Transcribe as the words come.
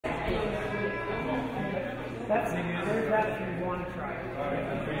There's that if you want to try it. I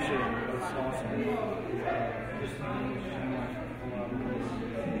appreciate it. That's awesome. Just a lot of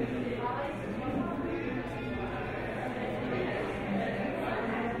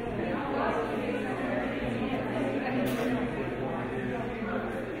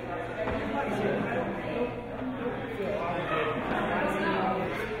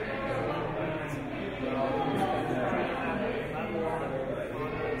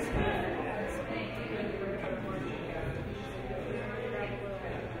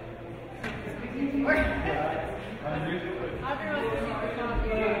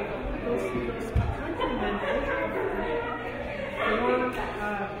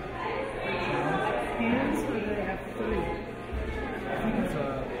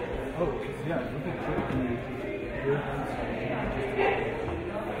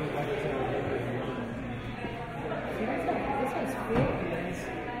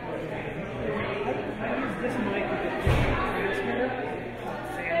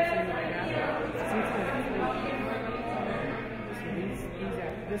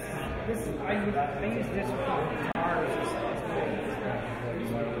this. I use this for guitars.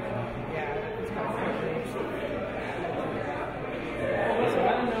 Yeah, it's got so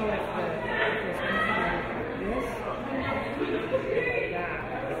I don't know if this like that.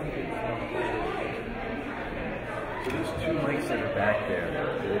 So there's two mics that are back there.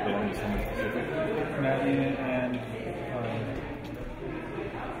 Do they belong to someone specific? Maddie and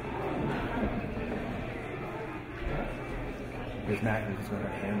Because Matt was just going to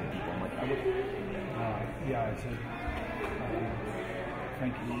hand people. I'm like, yeah, I said,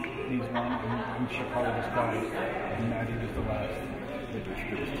 Frankie needs one, and she probably just got it, and Maddie was the last. there was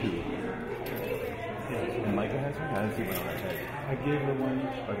two. Yeah, And Micah has one? I didn't see one on that head. I gave her one,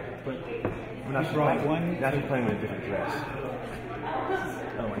 Okay. but Now he brought one. Now she's playing with a different dress.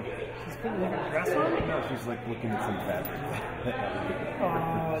 Oh my. She's putting a different dress on? No, she's like looking at some fabric.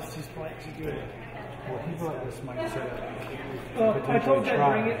 Oh, she's doing it. Well, he brought this mic set up. Well, I told her to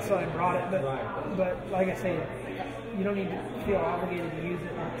bring it, so I brought it. But like I say, you don't need to feel obligated to use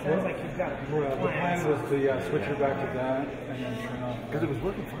it. It sounds like you've got Well, the plan was to switch her back to that and then turn off. Because it was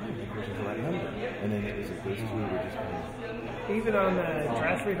working fine, which is that number. And then it was like those two were just playing. Even on the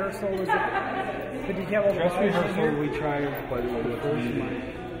dress rehearsal, was it? Did you have all the Dress wires in rehearsal, here? we tried, but it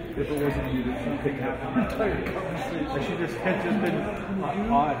was if it wasn't muted, something happened. I should just had just been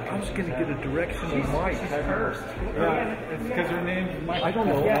odd. I was going to get a directional mic. She's cursed. Yeah, it's because her name's Mike. I don't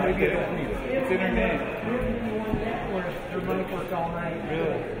know. Yeah, Maybe I don't need it. It's in her name. Her mic worked all night.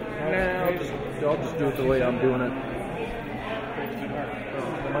 Really? No. I'll just do it the way I'm doing it.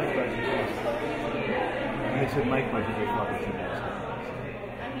 The mic guys are just. And they said mic might be just not the two guys.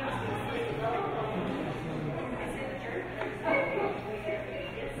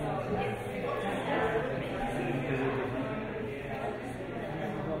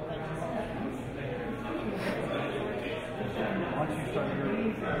 Once you start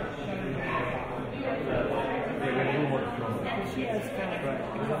hearing She has kind of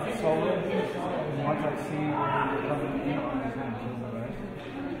because I'm solo, and once I see where you're coming in, I'm just going to kill the rest.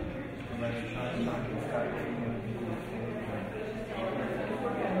 The rest of the time, I'm going to start seeing other people.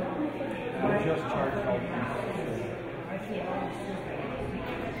 I just charged all the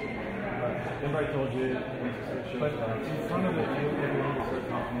Remember I told you, but in front of it, everyone will start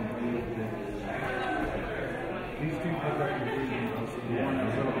talking and these two pick up your breathing. You want to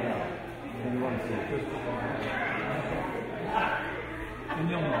settle down. And you want to see it. And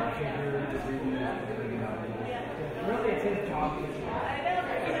you'll know if you hear the breathing is breathing out. really it's his job.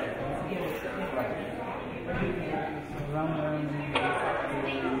 Around there and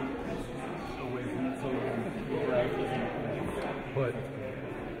away from it so but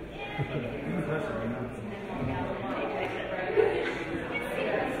impressive, you know.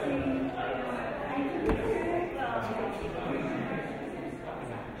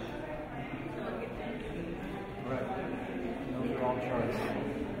 Right. Those are all charts.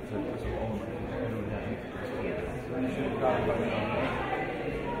 So those are all of them. So you should have got it by now.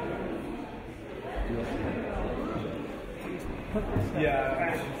 Yeah,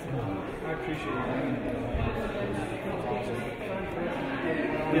 I appreciate it.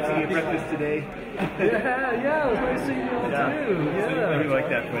 Did you get breakfast today? Yeah, it was nice seeing you all too. Yeah. We like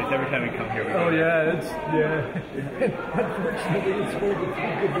that place. Every time we come here, we Oh yeah, it's unfortunately it's one of the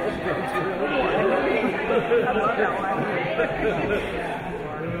few good restaurants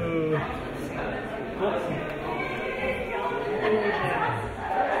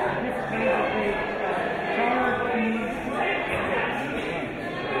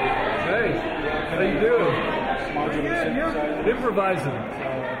Hey, how you doing? Pretty good, you're improvising.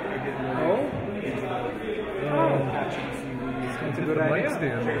 Oh? It's a good idea.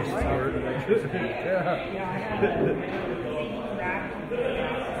 Stand there, Stuart. Yeah, I had a rack that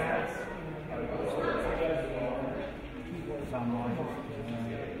has keyboards on.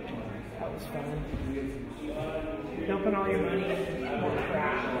 That was fun. Dumping all your money in more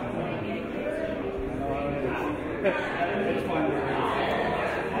crap. It's fun.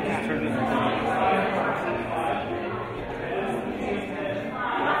 Just turn it on.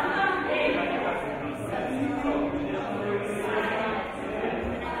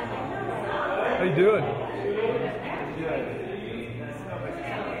 How you doing?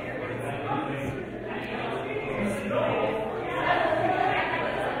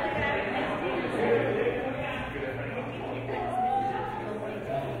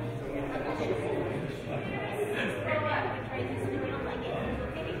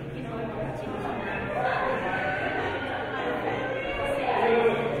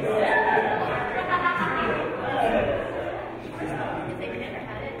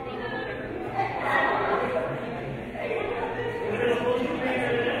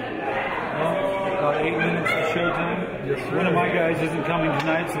 About 8 minutes to showtime. Yes, sir. One of my guys isn't coming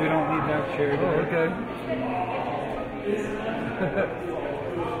tonight, so we don't need that chair. Oh, okay.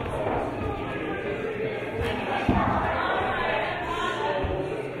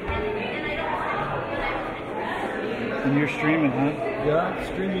 And you're streaming, huh? Yeah,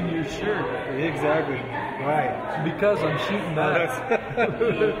 streaming your shirt. Exactly. Right. Because I'm shooting that.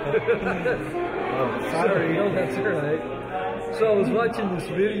 Oh, sorry. No, that's all right. So I was watching this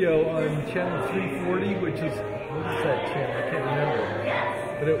video on channel 340, which is, what is that channel? I can't remember.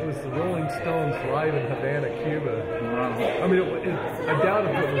 But it was the Rolling Stones live in Havana, Cuba. Wow. I mean, I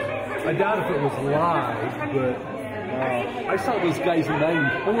doubt if it was live, but I saw those guys in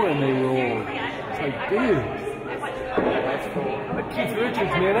 '94 and they rolled. It's like, dude. That's cool. That Keith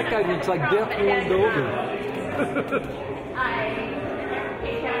Richards, man, that guy looks like death warmed over.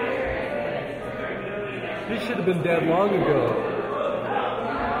 He should have been dead long ago.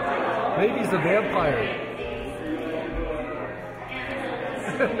 Maybe he's a vampire.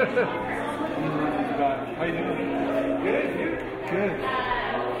 How you doing? Good. Good.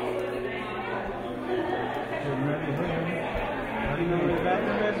 How do you know where the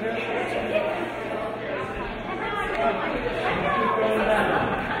bathroom is here?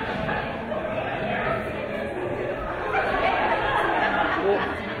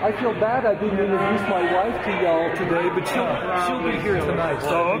 I feel bad I didn't introduce my wife to y'all today, but she'll be here tonight.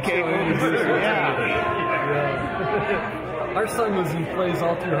 So okay, yeah. Our son was in plays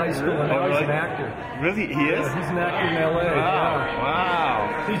all through high school, and now he's an actor. Really, he is? Yeah, he's an actor in L.A. Wow, yeah.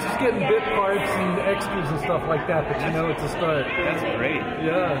 Wow. He's just getting bit parts and extras and stuff like that, but you know it's a start. That's great.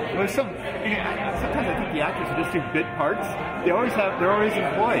 Yeah. Well, sometimes I think the actors who just do bit parts, they're always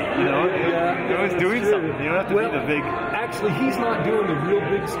employed. You know, they're always doing something. You don't have to be the big. Actually, he's not doing the real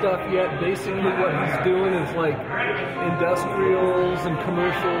big stuff yet. Basically, what he's doing is like industrials and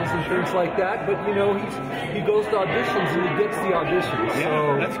commercials and things like that. But you know, he goes to auditions and he gets the auditions. Yeah,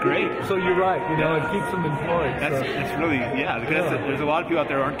 so that's great. So you're right. You know, it keeps them employed. That's really because there's a lot of people out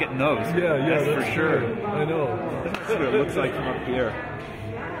there who aren't getting those. Yeah, that's for sure. I know. That's what it looks like from up here.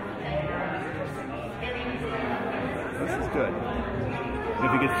 This is good. If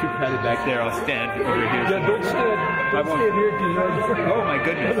it gets too crowded back there, I'll stand over here. Yeah, don't stand. Don't stand here, oh my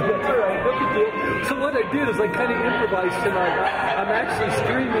goodness. That's all right. No big deal. So what I did is I kind of improvised tonight. I'm actually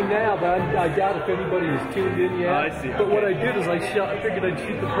streaming now, but I doubt if anybody has tuned in yet. I see. But what I did is I figured I'd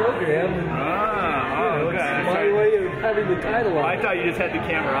shoot the program. And, okay. It's my way of having the title on. I thought you just had the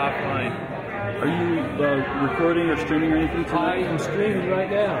camera offline. Are you recording or streaming or anything tonight? I am streaming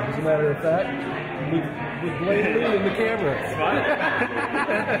right now, as a matter of fact. With Blaine Lee in the camera.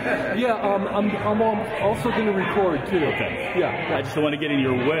 Yeah, I'm also going to record too. Okay. Yeah. I just don't want to get in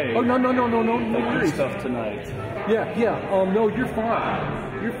your way. Oh no worries. Stuff tonight. Yeah. No, you're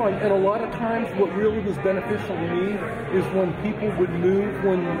fine. You're fine. And a lot of times, what really was beneficial to me is when people would move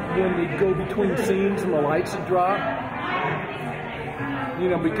when they go between scenes and the lights would drop. You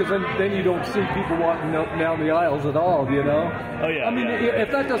know, because then you don't see people walking up and down the aisles at all, you know? Oh, yeah. I mean,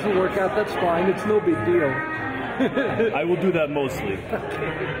 if that doesn't work out, that's fine. It's no big deal. I will do that mostly.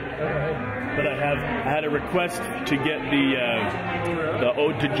 But I had a request to get the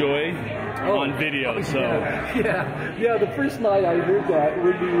Ode to Joy on video, so... Yeah, the first night I heard that,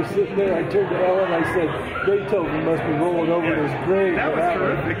 when we were sitting there, I turned to Ellen and I said, Beethoven must be rolling over in his grave. That was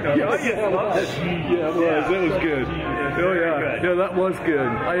terrific, though. Yeah, it was. That was good. Oh, yeah. Yeah, that was good.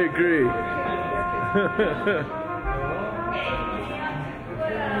 I agree.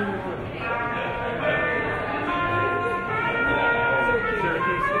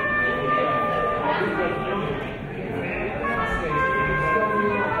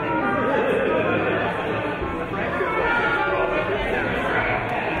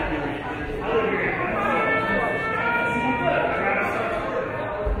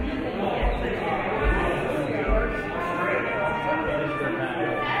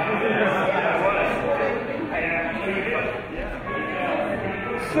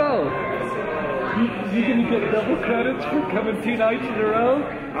 get double credits for coming 2 nights in a row?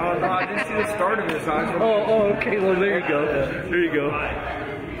 Oh, no, I didn't see the start of this. Oh, okay. Well, there you go. There you go.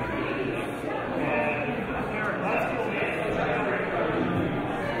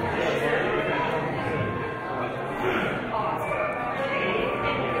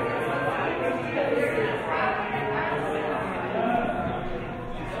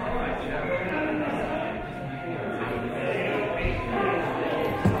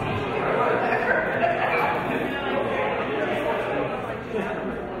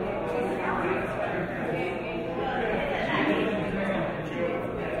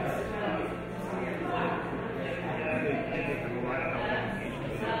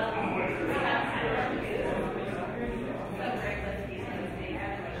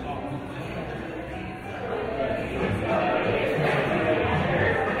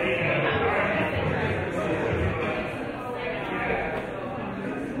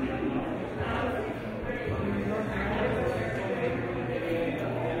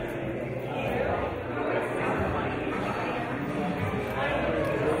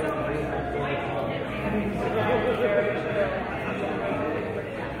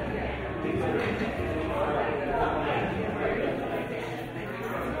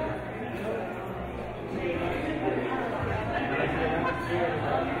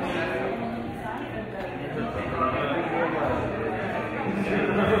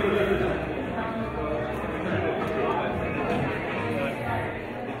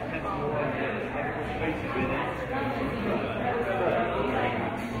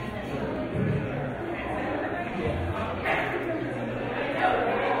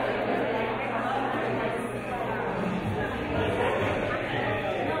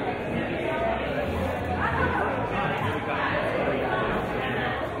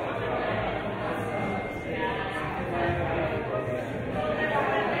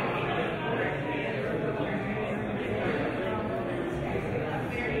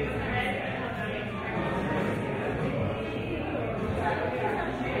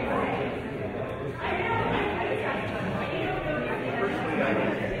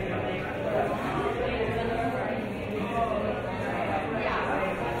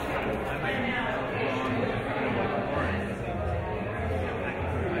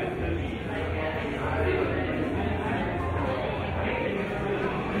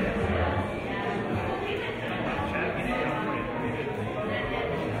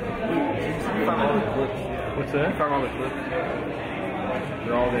 What's that? From all the clips.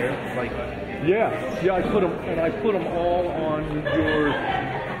 They're all there. Like, yeah. I put them all on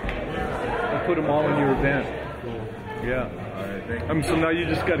your event. cool. Yeah. All right, thank you. So now you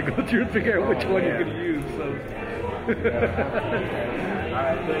just got to go through and figure out which one you're going to use. So. All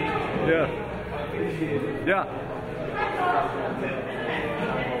right, thank you. Yeah. Yeah.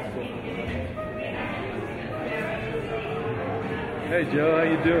 Hey Joe, how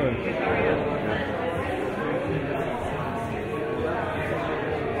you doing?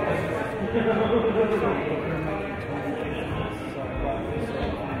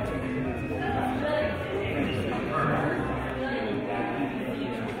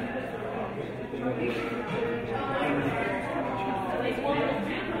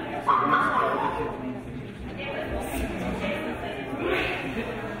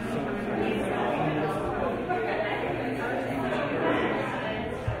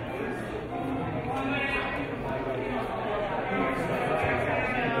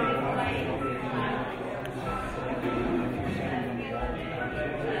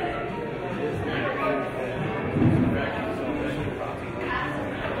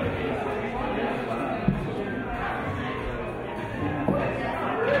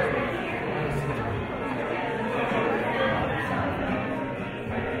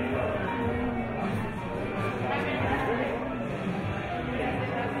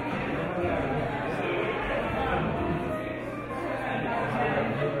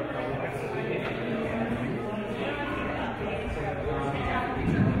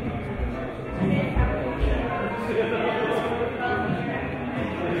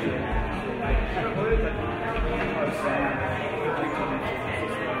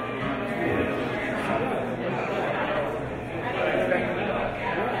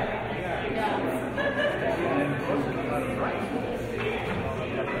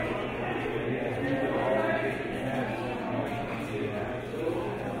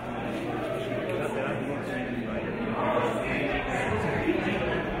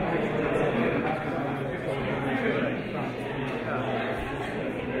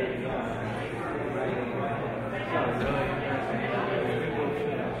 Really?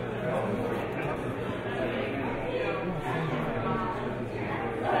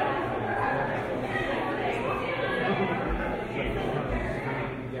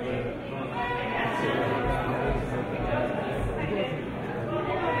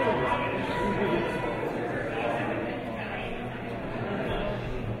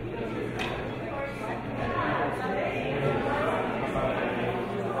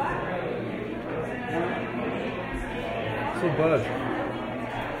 So bad.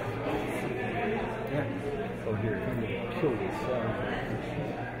 Yeah. Oh, here, I'm gonna kill this sound.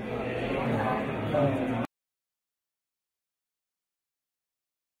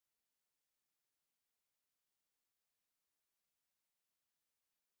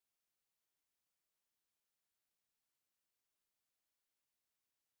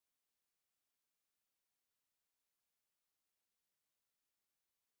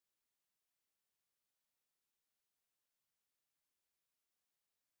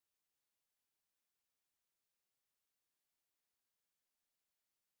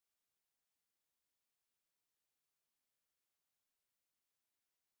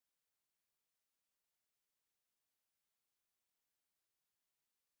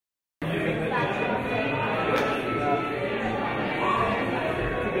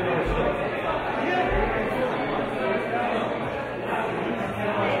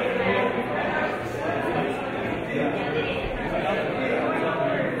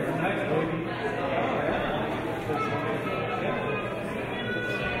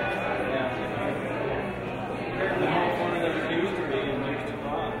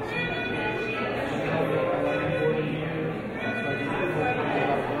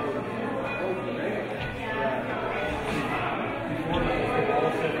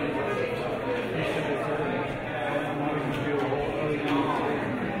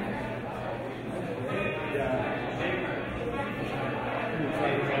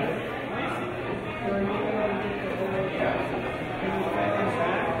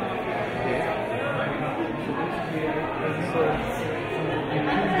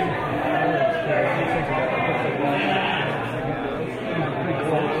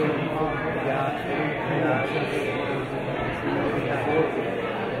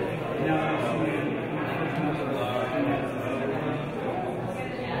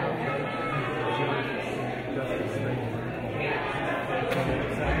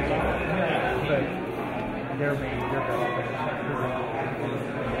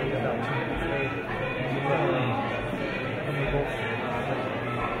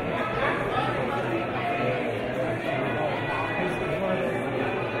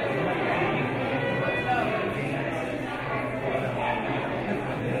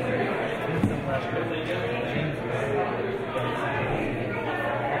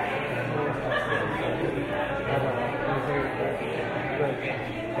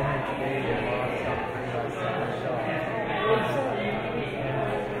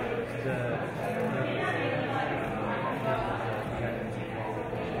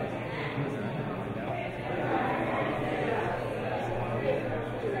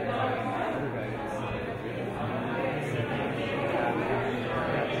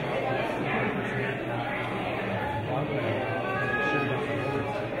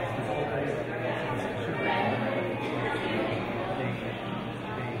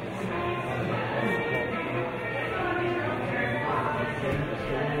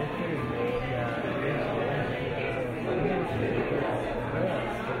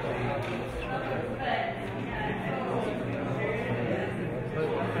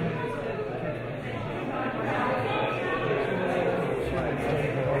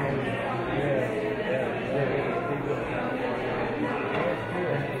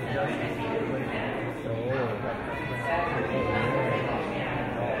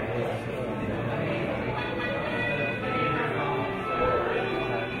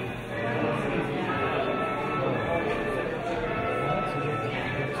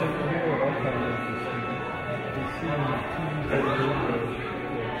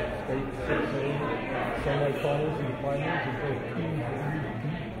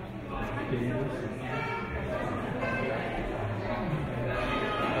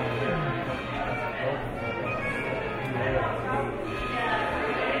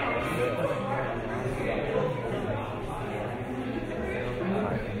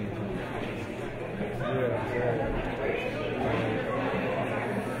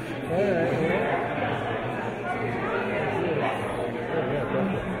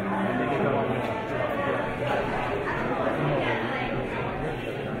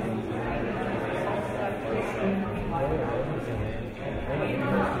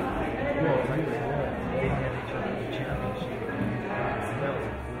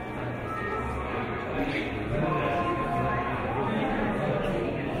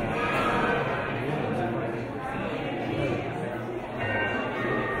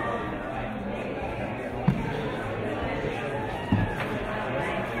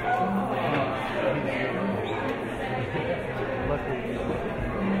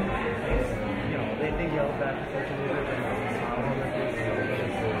 They yelled back,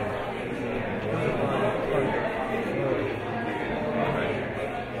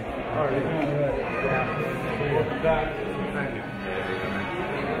 What's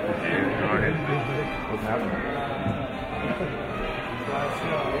happening?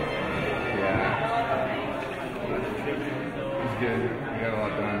 Yeah. It's good. We got a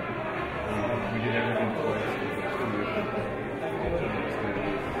lot done. We did everything twice.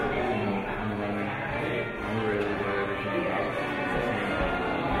 I'm running. We were able to get everything about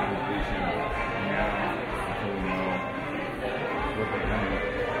completion. And now until we know what they're doing.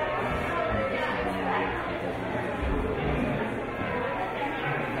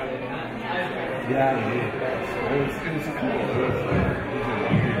 Yeah, it was cool. It was a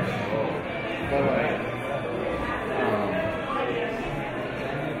huge show. But like,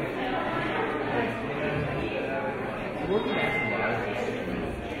 working as live is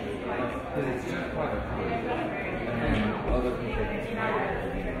because it's just part of it. And then other people can smile.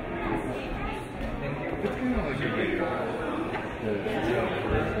 It's kind of like a video. Because it's how it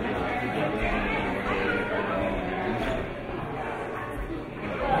works.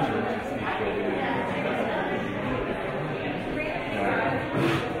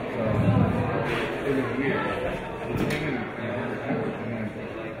 It was weird. It's him and Edward, and then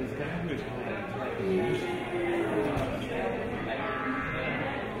this guy who is called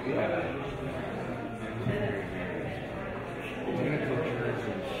yeah. He's gonna go to church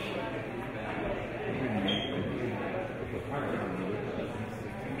and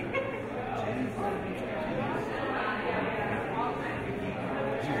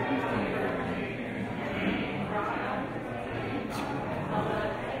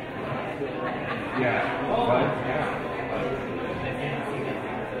yeah, but yeah.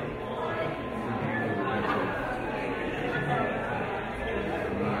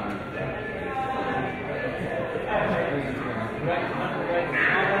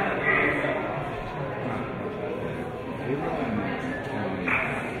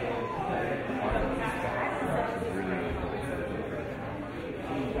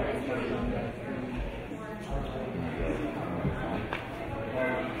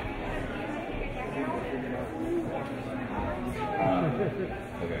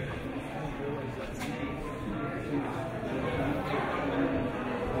 Okay.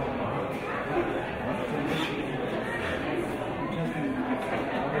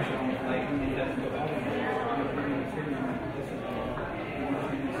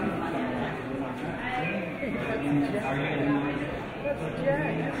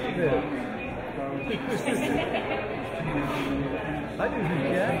 I knew who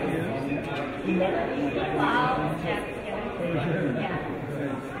Jack is.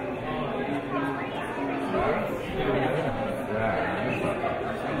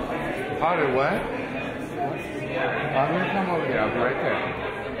 Potter, what? I'm gonna come over there. I'll be right there.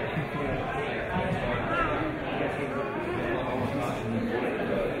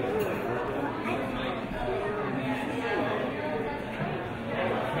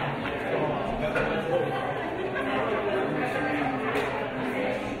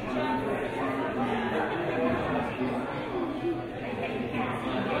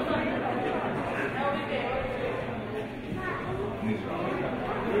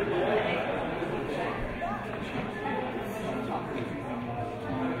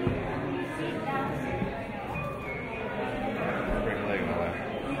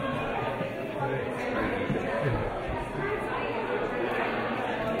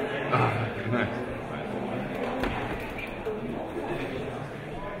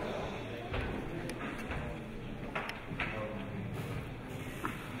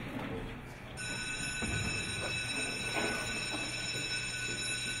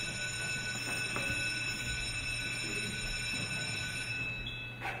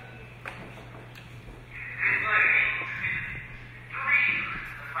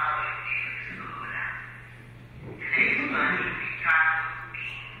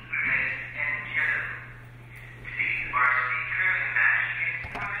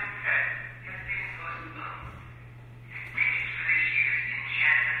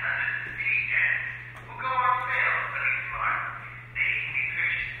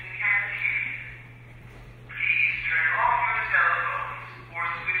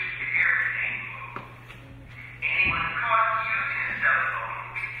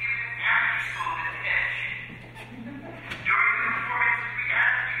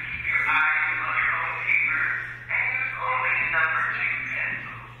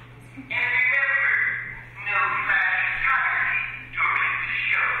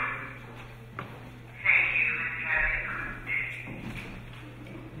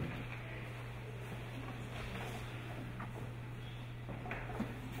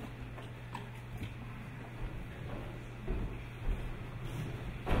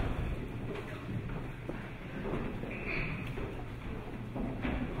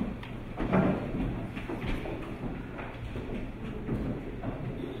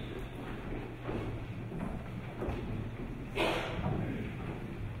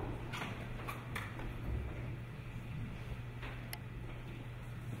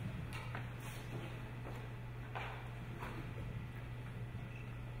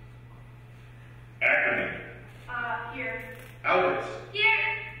 Alberts. Here.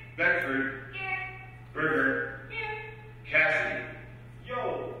 Beckford. Here. Berger. Here. Cassidy.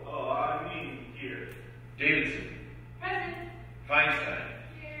 Yo, I mean here. Davidson. Present. Feinstein.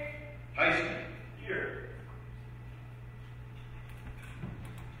 Here. Heisman. Here.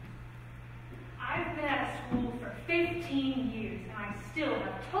 I've been at a school for 15 years, and I still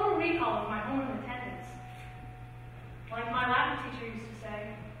have total recall of my own attendance. Like my Latin teacher used to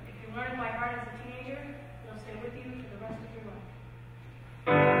say, if you learn it by heart as a teenager, it'll stay with you for the rest of your life.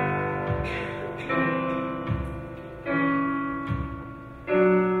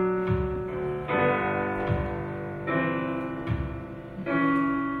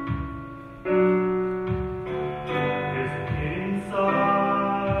 There's a kid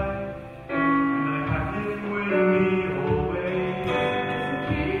inside, and I have him with me always. There's a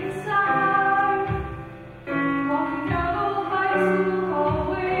kid inside, walking down old high school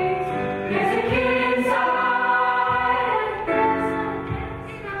hallways. There's a kid inside,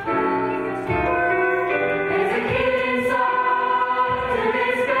 there's a kid inside to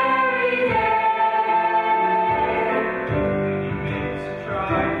this very day. And he makes a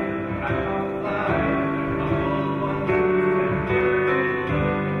try to have a fly, and humble one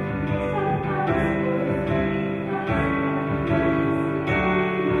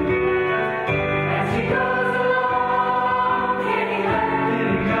As she goes along, getting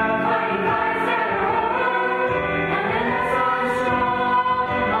hurt, fighting fights that are over, and then that's all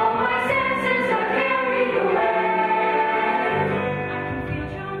strong. All my senses are carried away. I can feel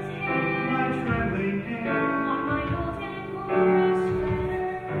John's hand my trembling hand. on my old and chorus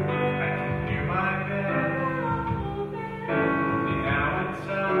I can hear my bed, and now it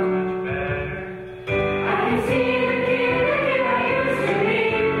sounds much better. I can see the kid I used to be.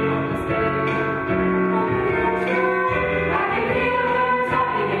 I can feel her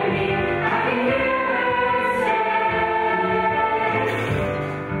talking to me. I can hear her say,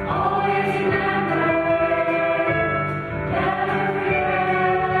 always remember, never forget.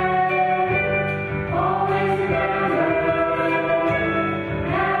 Always remember,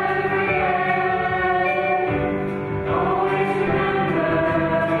 never forget. Always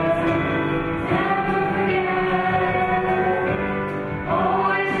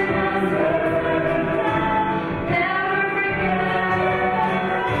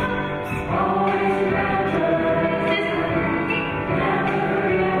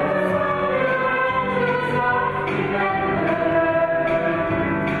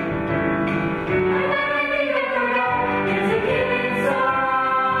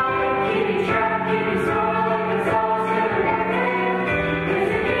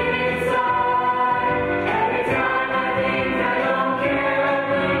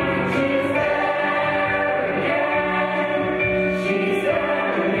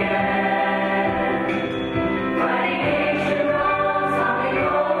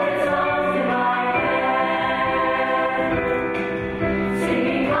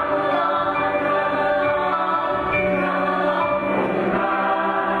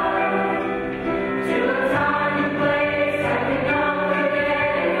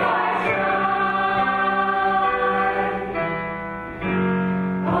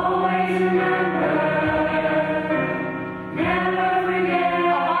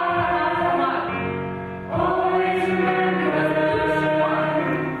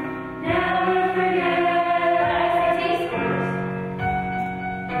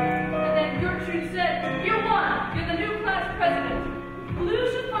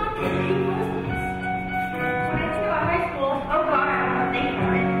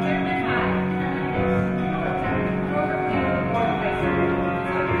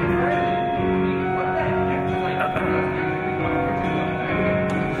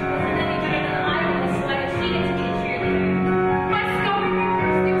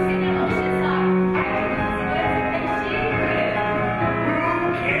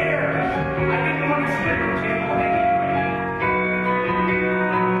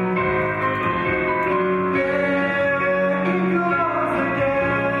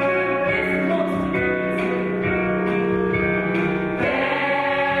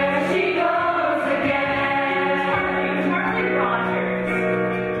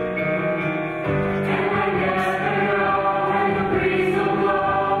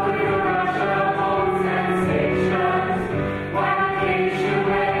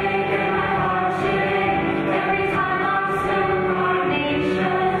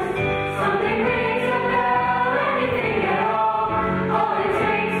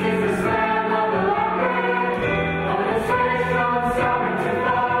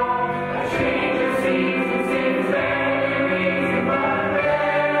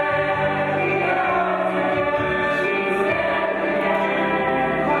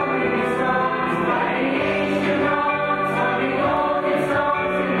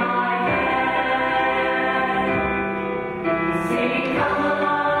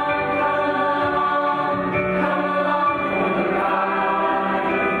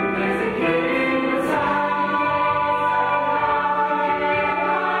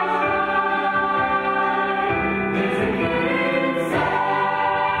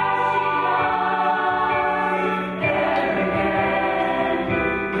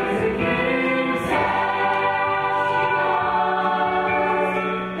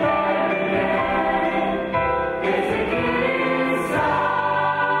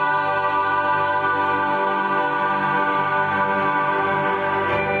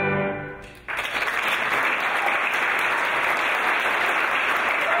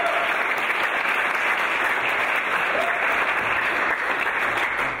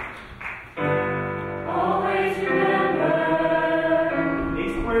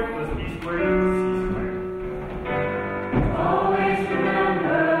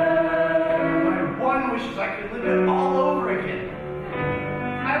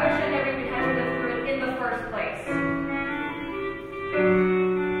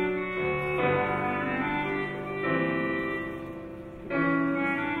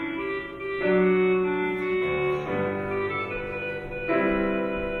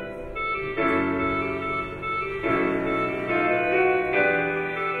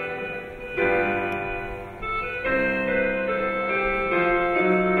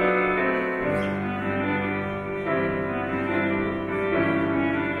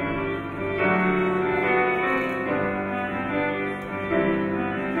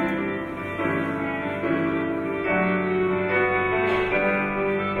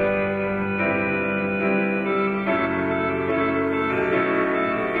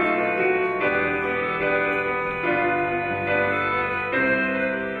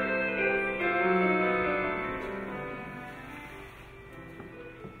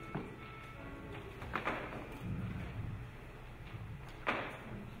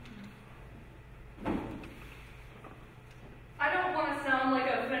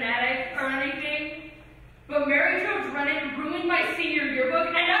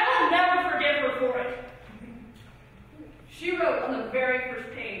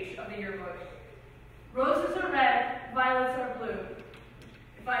yearbook. Roses are red, violets are blue.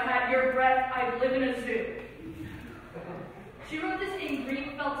 If I had your breath, I'd live in a zoo. She wrote this in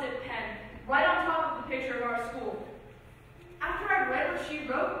green felted pen, right on top of the picture of our school. After I read what she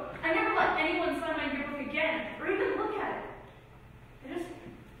wrote, I never let anyone sign my yearbook again, or even look at it. I just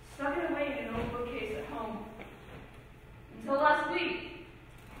stuck it away in an old bookcase at home. Until last week.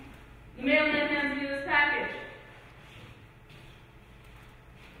 The mailman hands me this package.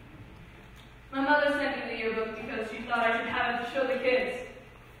 My mother sent me the yearbook because she thought I should have it to show the kids.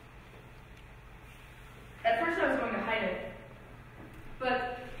 At first I was going to hide it.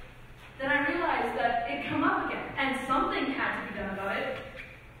 But then I realized that it'd come up again, and something had to be done about it.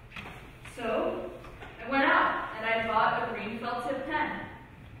 So I went out, and I bought a green felt tip pen.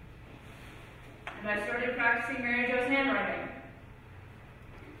 And I started practicing Mary Jo's handwriting.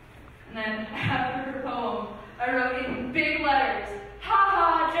 And then after her poem, I wrote in big letters, "Ha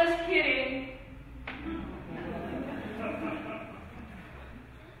ha, just kidding."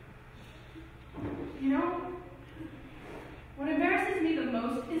 You know, what embarrasses me the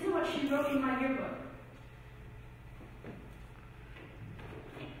most isn't what she wrote in my yearbook.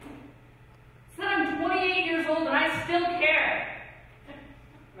 It's that I'm 28 years old and I still care.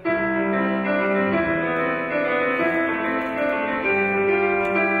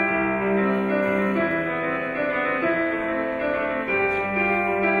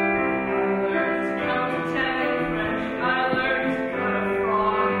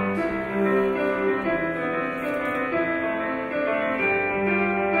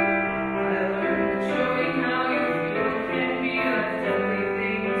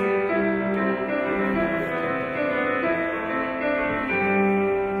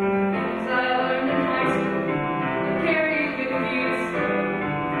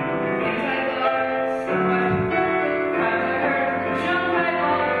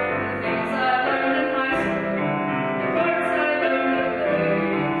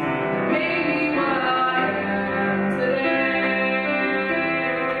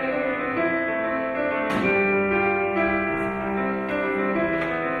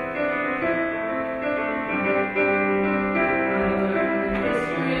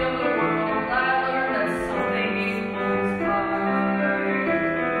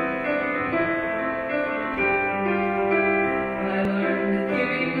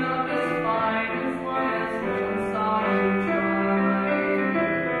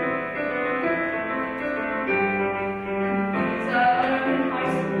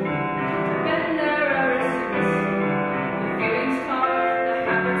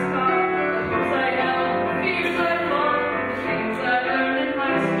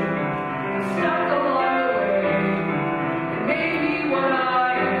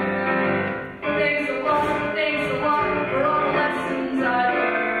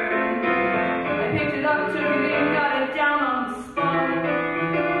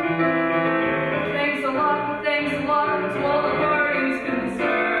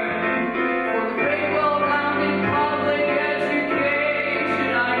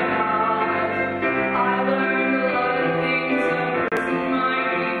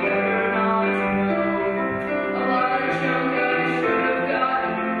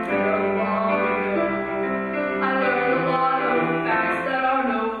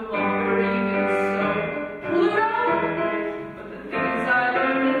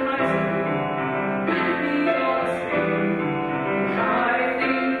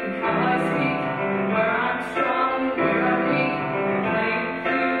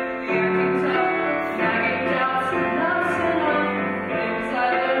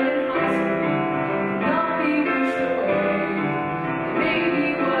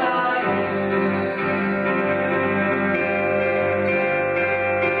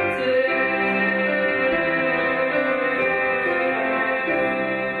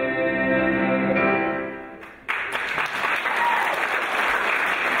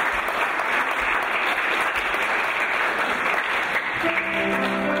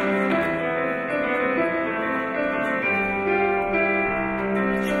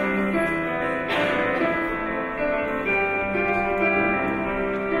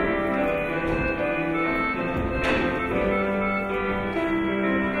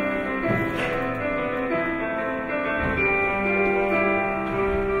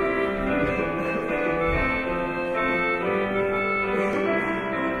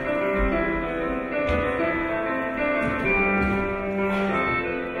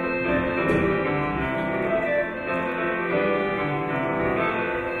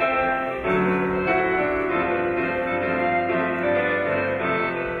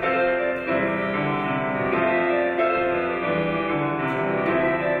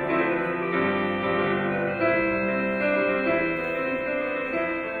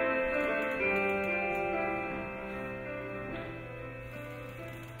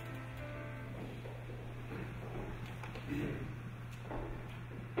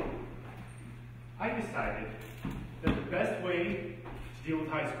 I decided that the best way to deal with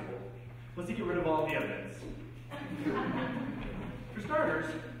high school was to get rid of all the evidence. For starters,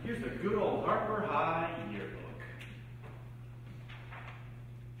 here's the good old Harper High yearbook.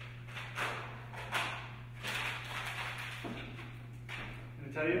 And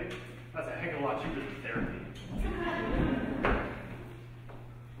to tell you, that's a heck of a lot cheaper than therapy.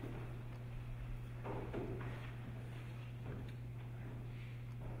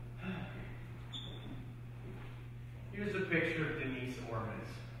 Here's a picture of Denise Ormes,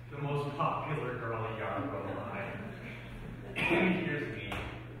 the most popular girl at Yarrow alive. And here's me,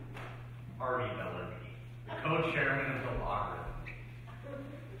 Harvey Bellerby, the co-chairman of the law room.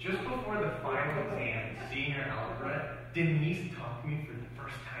 Just before the final exam in senior algebra, Denise taught me for the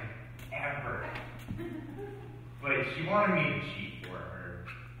first time ever. But she wanted me to cheat for her.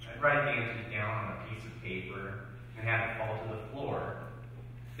 I'd write the answers down on a piece of paper and have it fall to the floor.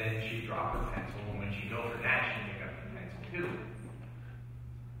 Then she'd drop her pencil, and when she'd go for that, she'd pick up the pencil too.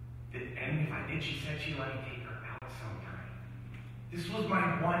 And if I did, she said she'd let me take her out sometime. This was my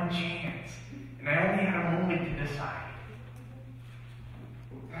one chance, and I only had a moment to decide.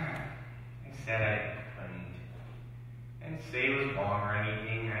 I said I couldn't. I didn't say it was wrong or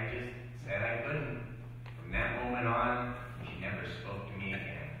anything, I just said I couldn't. From that moment on, she never spoke to me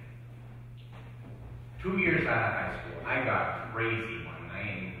again. 2 years out of high school, I got crazy one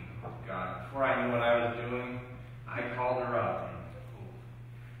night, and God, before I knew what I was doing, I called her up, and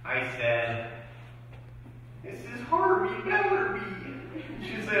I said, "This is Harvey Bellerby."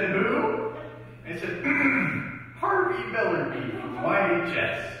 She said, "Who?" I said, "Harvey Bellerby from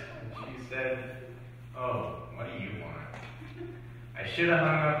YHS." And she said, "Oh, what do you want?" I should have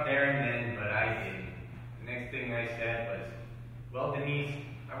hung up there and then, but I didn't. The next thing I said was, "Well, Denise,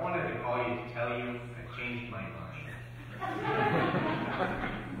 I wanted to call you to tell you I changed my mind."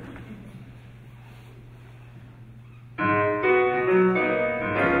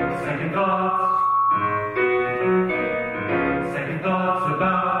 Second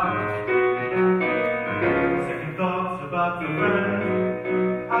thoughts about the friend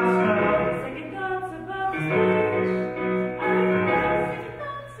I saw. Second thoughts about the speech I forgot. Second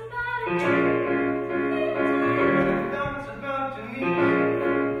thoughts about it. Second thoughts about Denise.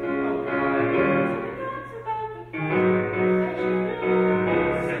 Oh, God. Second thoughts about the friend I should know.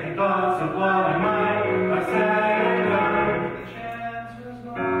 Second thoughts of what I might have said and done. The chance was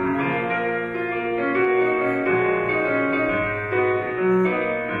gone.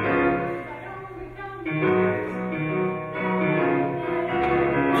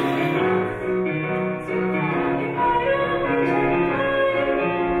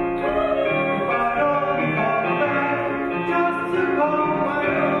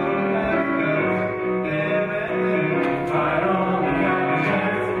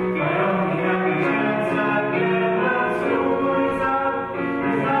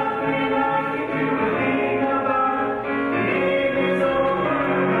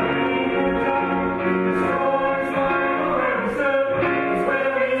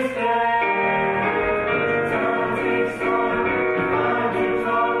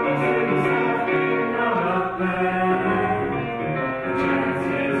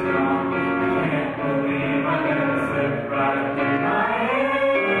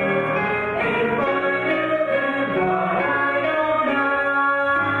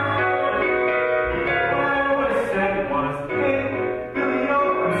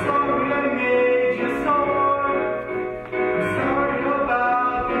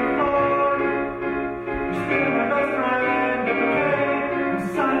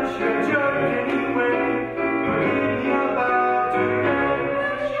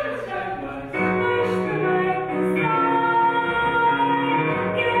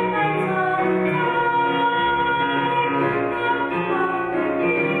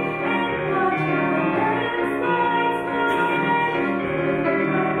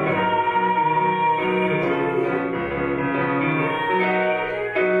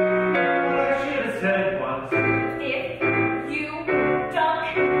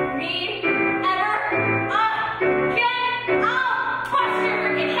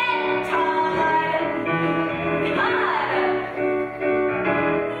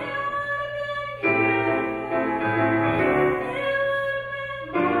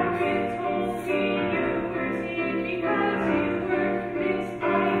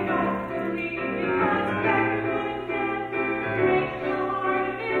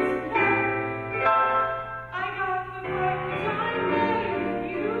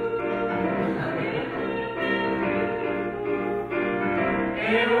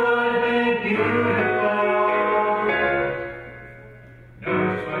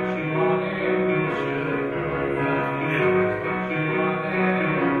 Knows what she wanted,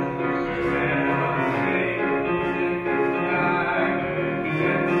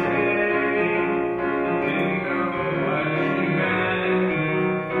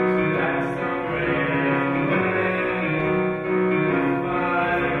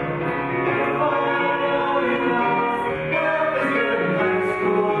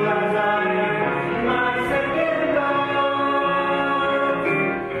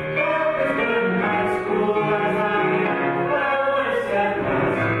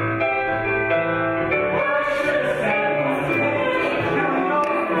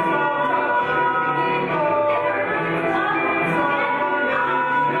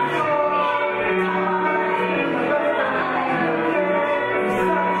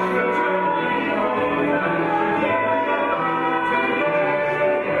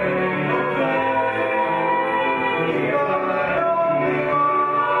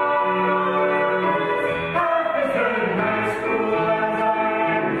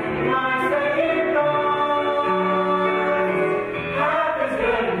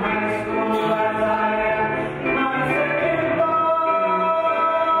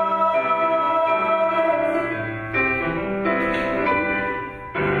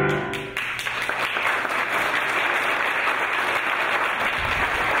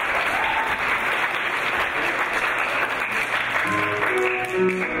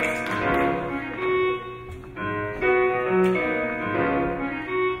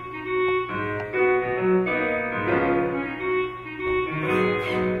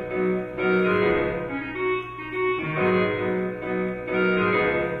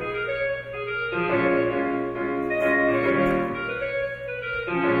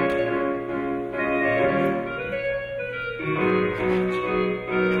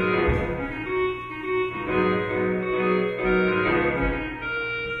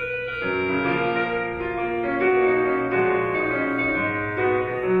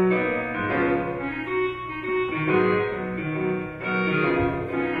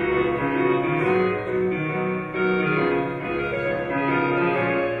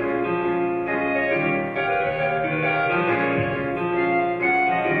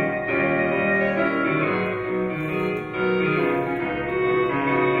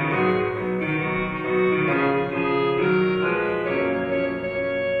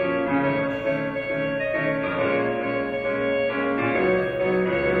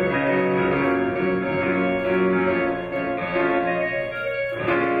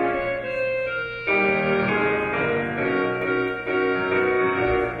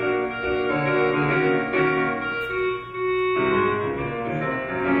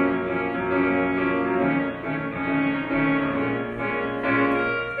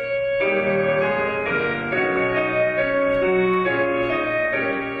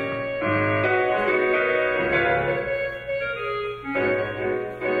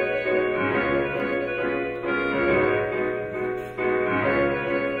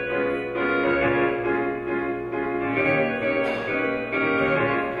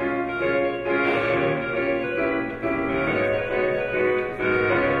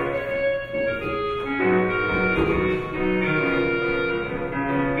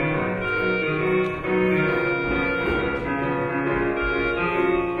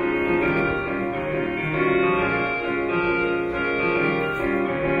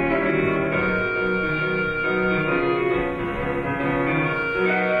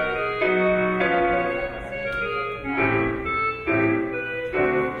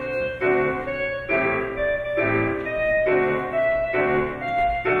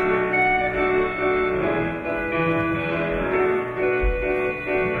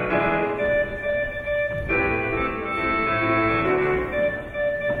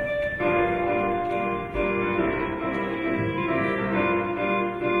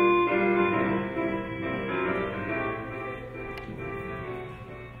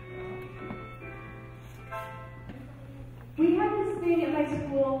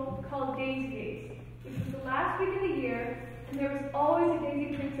 festival called Daisy Days, which was the last week of the year, and there was always a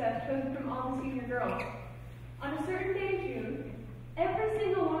Daisy Princess chosen from all the senior girls. On a certain day in June, every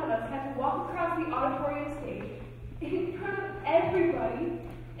single one of us had to walk across the auditorium stage in front of everybody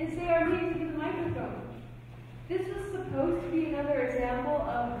and say our names into the microphone. This was supposed to be another example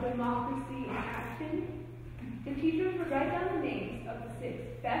of democracy in action. The teachers would write down the names of the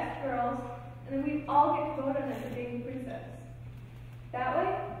 6 best girls, and then we'd all get to vote on as the Daisy Princess. That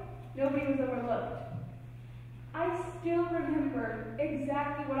way, nobody was overlooked. I still remember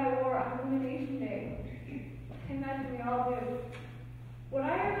exactly what I wore on Elimination Day. I imagine we all do. What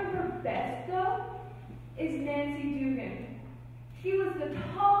I remember best, though, is Nancy Dugan. She was the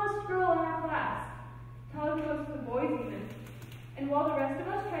tallest girl in our class, taller than most of the boys even. And while the rest of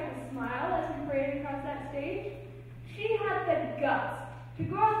us tried to smile as we paraded across that stage, she had the guts to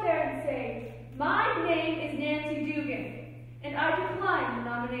go out there and say, "My name is Nancy Dugan, and I decline the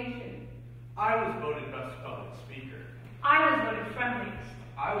nomination." I was voted best public speaker. I was voted friendliest.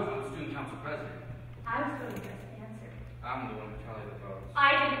 I was voted student council president. I was voted best dancer. I'm the one who tallied the votes.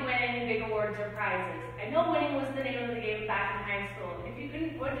 I didn't win any big awards or prizes. I know winning was the name of the game back in high school. If you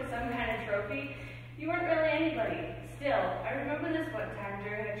couldn't point to some kind of trophy, you weren't really anybody. Still, I remember this one time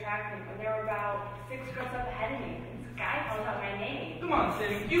during a track meet when there were about 6 girls up ahead of me, and this guy called out my name. Come on,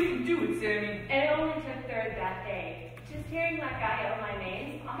 Sammy. You can do it, Sammy. And it only took 3rd that day. Just hearing that guy yell my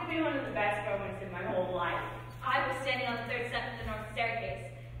name, ought to be one of the best moments in my whole life. I was standing on the 3rd step of the north staircase.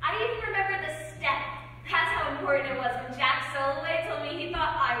 I even remember the step. That's how important it was when Jack Soloway told me he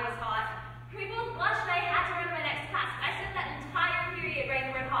thought I was hot. We both blushed and I had to run to my next class. I spent that entire period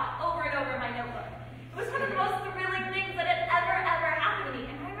writing the word hot over and over in my notebook. It was one of the most thrilling things that had ever happened to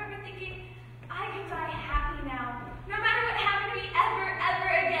me. And I remember thinking, I could die happy now. No matter what happened to me ever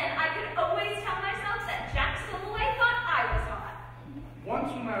again, I could always tell myself that Jack Soloway thought I was hot.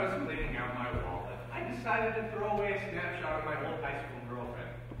 Once when I was cleaning out my wallet, I decided to throw away a snapshot of my old high school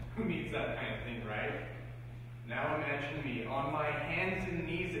girlfriend. Who needs that kind of thing, right? Now imagine me on my hands and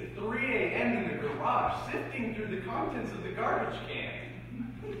knees at 3 a.m. in the garage, sifting through the contents of the garbage can.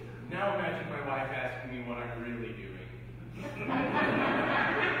 Now imagine my wife asking me what I'm really doing.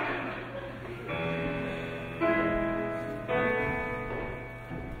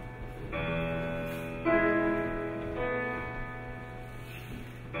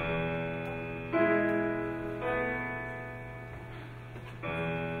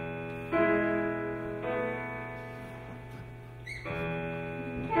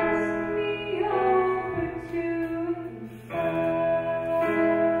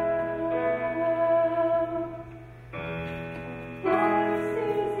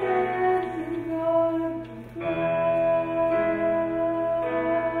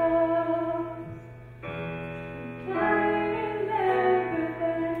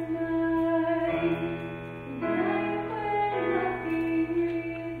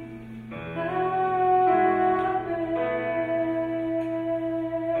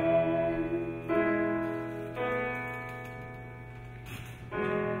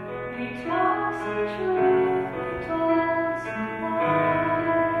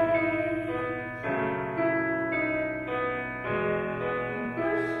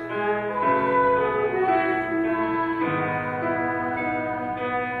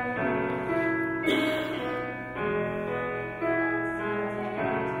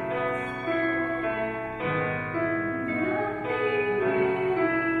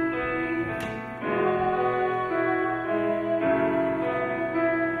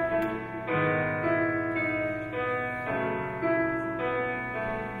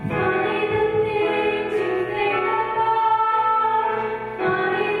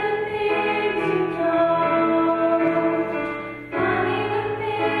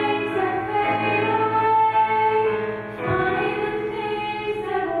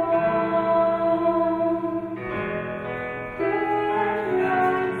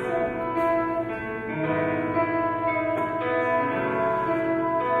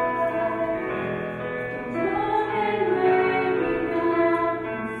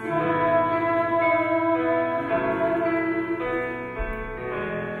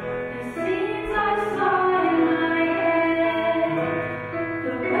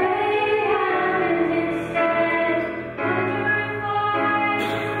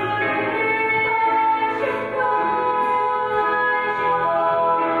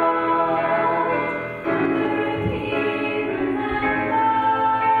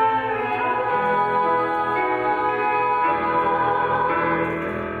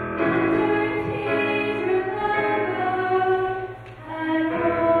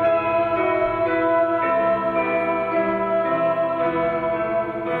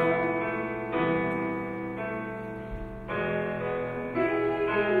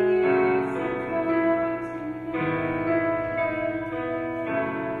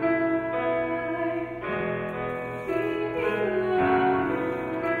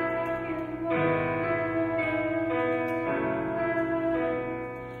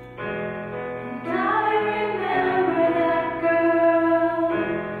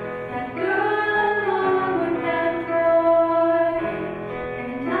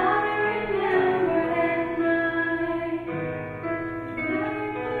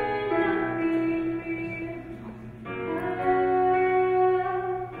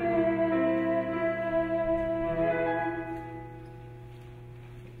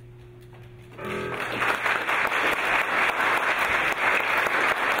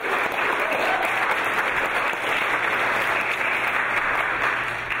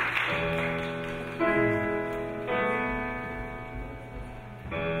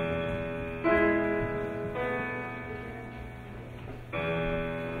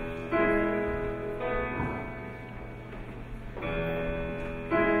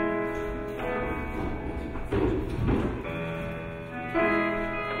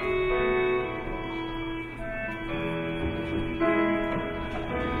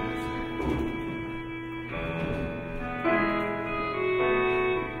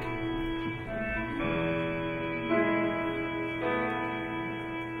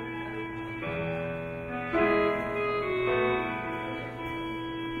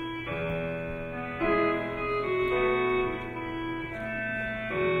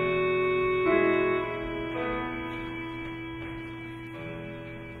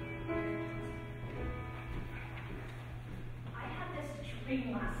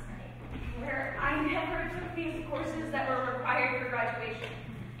 dream last night where I never took these courses that were required for graduation.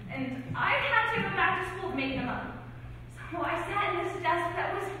 And I had to go back to school to make them up. So I sat in this desk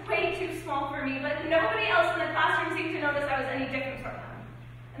that was way too small for me, but nobody else in the classroom seemed to notice I was any different from them.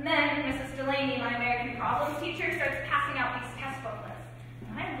 And then Mrs. Delaney, my American Problems teacher, starts passing out these test booklets.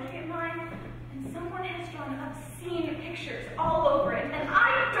 And I look at mine, and someone has drawn obscene pictures all over it, and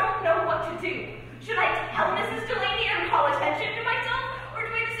I don't know what to do. Should I tell Mrs. Delaney and call attention to myself, or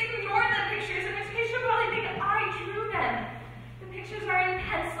do I just ignore the pictures, in which case she'll probably think I drew them? The pictures are in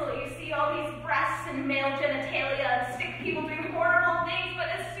pencil. You see all these breasts and male genitalia and sick people doing horrible things, but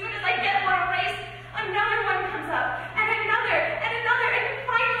as soon as I get one erased, another one comes up, and another, and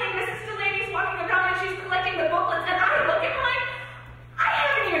finally Mrs. Delaney's walking around and she's collecting the booklets, and I look at mine. I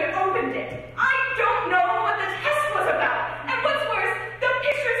haven't even opened it. I don't know what the test was about. And what's worse, the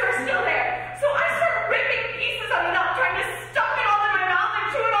pictures are still there. So I start ripping pieces of it up, trying to stuff it all in my mouth and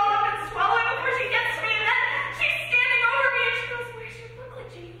chew it all up and swallow it before she gets to me. And then she's standing over me and she goes, "Where's your booklet,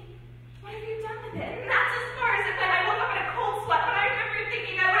 Jamie? What have you done with it?" And that's as far as it went. I woke up in a cold sweat, but I remember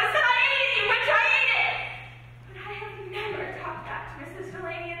thinking I would have said I ate you, which I ate it. But I have never talked back to Mrs.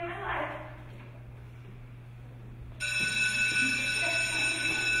 Delaney in my life.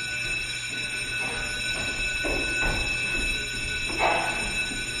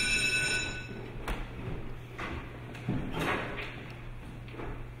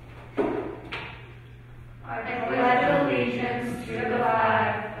 I pledge allegiance to the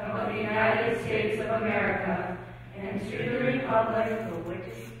flag of the United States of America and to the republic for which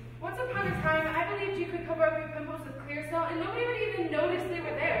it stands. Once upon a time, I believed you could cover up your pimples with clear salt and nobody would even notice they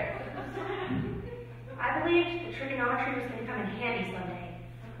were there. I believed that trigonometry was going to come in handy someday.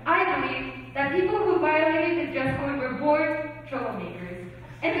 I believed that people who violated the dress code were bored troublemakers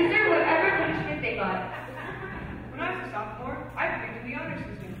and deserved whatever punishment they got. When I was a sophomore, I believed in the honor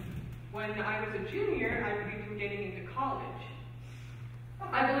system. When I was a junior, I believed in getting into college.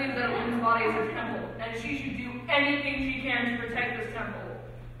 I believe that a woman's body is a temple, and she should do anything she can to protect this temple.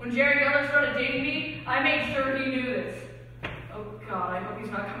 When Jerry Geller started dating me, I made sure he knew this. Oh God, I hope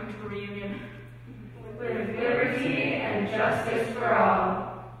he's not coming to the reunion. With liberty and justice for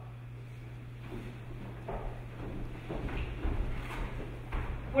all.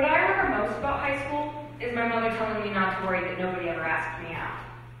 What I remember most about high school is my mother telling me not to worry that nobody ever asked me out.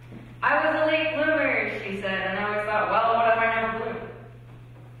 I was a late bloomer, she said, and I always thought, well, what if I never bloom?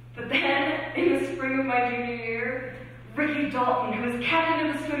 But then, in the spring of my junior year, Ricky Dalton, who was captain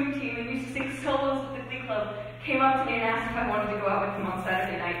of the swim team and used to sing solos with the Glee Club, came up to me and asked if I wanted to go out with him on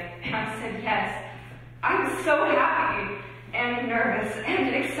Saturday night, and I said yes. I was so happy and nervous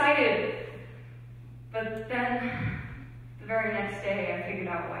and excited. But then, the very next day, I figured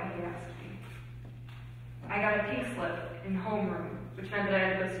out why he asked me. I got a pink slip in homeroom, which meant that I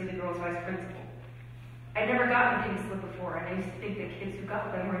had to go see the girls' vice principal. I'd never gotten a pink slip before, and I used to think that kids who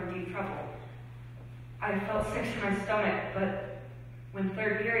got them were in deep trouble. I felt sick to my stomach, but when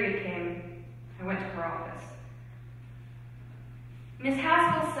third period came, I went to her office. Miss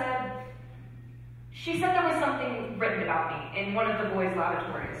Haskell said, she said there was something written about me in one of the boys'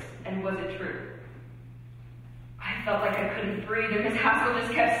 lavatories, and was it true? I felt like I couldn't breathe, and Miss Haskell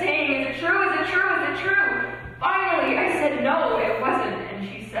just kept saying, "Is it true? Is it true? Is it true?" Finally, I said no, it wasn't, and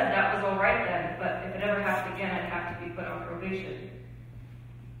she said that was all right then, but if it ever happened again, I'd have to be put on probation.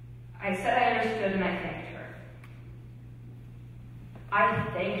 I said I understood, and I thanked her. I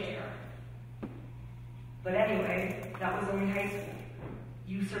thanked her. But anyway, that was only high school.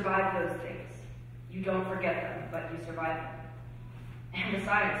 You survive those things. You don't forget them, but you survive them. And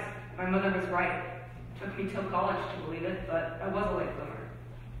besides, my mother was right. It took me till college to believe it, but I was a late bloomer.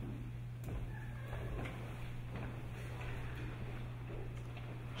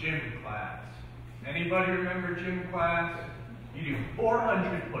 Gym class. Anybody remember gym class? You do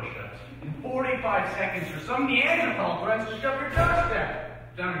 400 push-ups in 45 seconds or some Neanderthal runs to shove your dust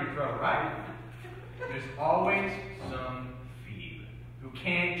down your throat, right? There's always some phoebe who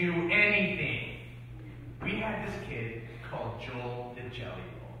can't do anything. We had this kid called Joel the Jelly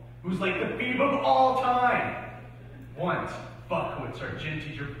Roll, who's like the phoebe of all time. Once, Buckwitz, our gym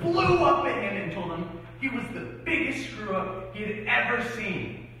teacher, blew up at him and told him he was the biggest screw-up he had ever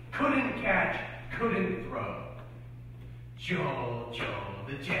seen. Couldn't catch, couldn't throw. Joel, Joel,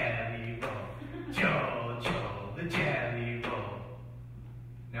 the Jelly Roll. Joel, Joel, the Jelly Roll.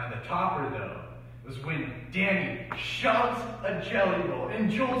 Now the topper, though, was when Danny shoves a jelly roll in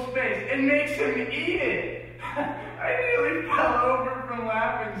Joel's face and makes him eat it. I nearly fell over from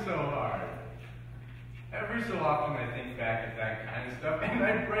laughing so hard. Every so often I think back at that kind of stuff and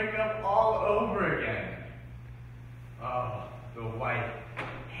I break up all over again. Oh, The wife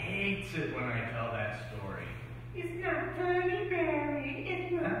hates it when I tell that story. It's not funny, Barry.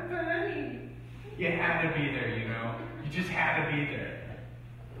 It's not funny. You had to be there, you know? You just had to be there.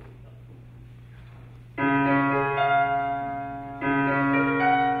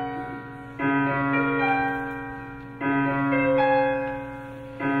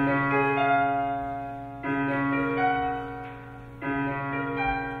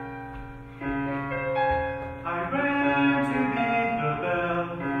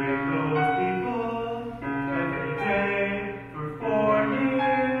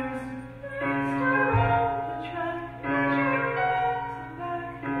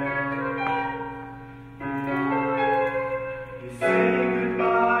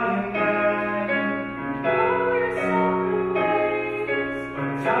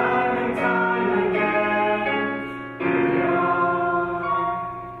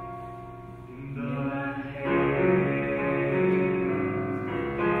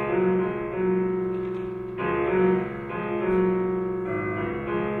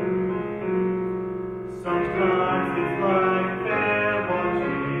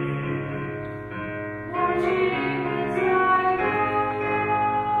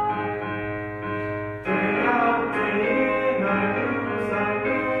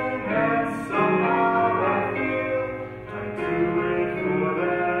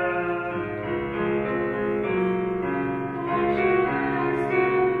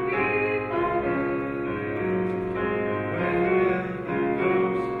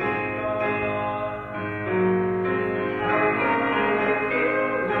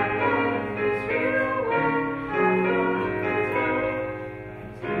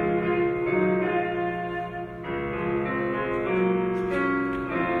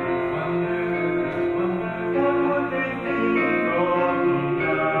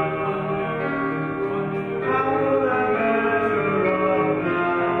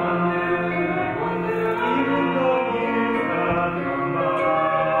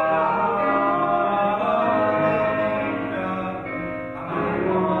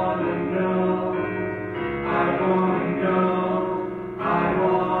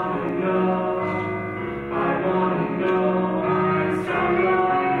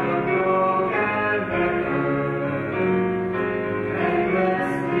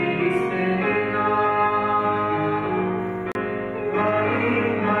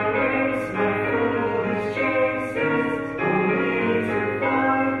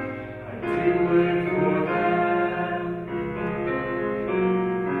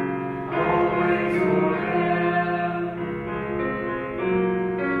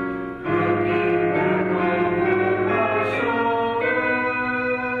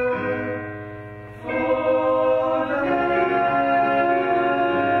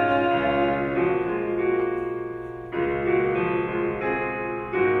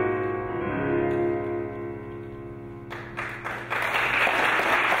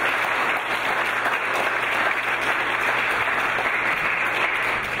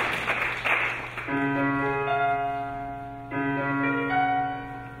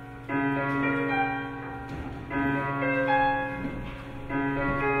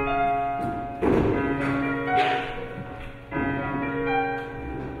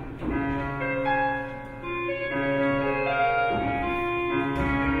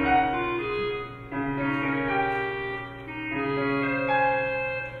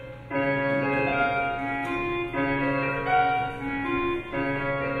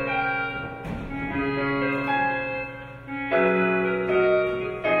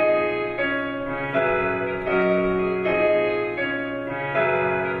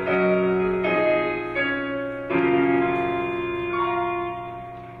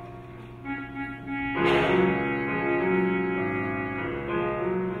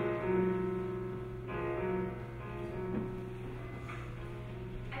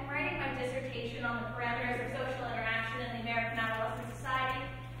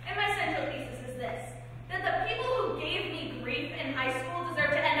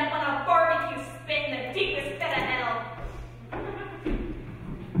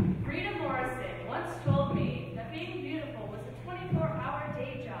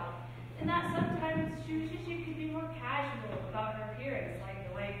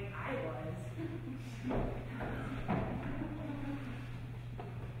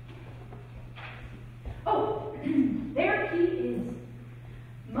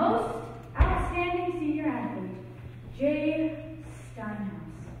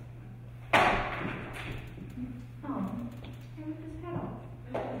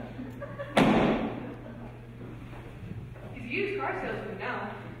 He's a used car salesman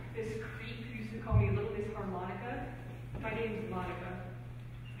now. This creep who used to call me Little Miss Harmony. My name's Monica.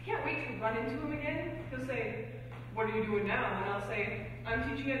 I can't wait to run into him again. He'll say, what are you doing now? And I'll say, I'm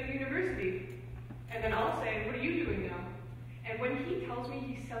teaching at the university. And then I'll say, what are you doing now? And when he tells me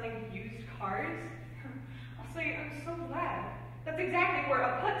he's selling used cars, I'll say, I'm so glad. That's exactly where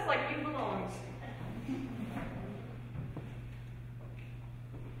a putz like you belongs.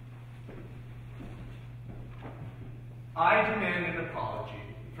 I demand an apology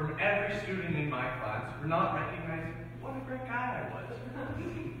from every student in my class for not recognizing what a great guy I was.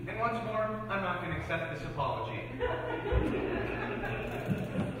 And once more, I'm not going to accept this apology.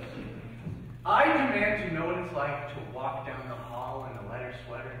 I demand to know what it's like to walk down the hall in a leather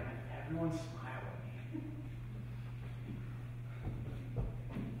sweater and have everyone smile at me.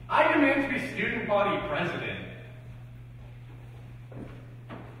 I demand to be student body president.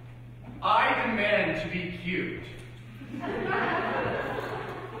 I demand to be cute.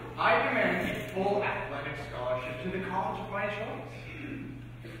 I demand a full athletic scholarship to the college of my choice.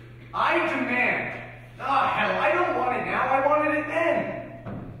 I demand, hell, I don't want it now, I wanted it then.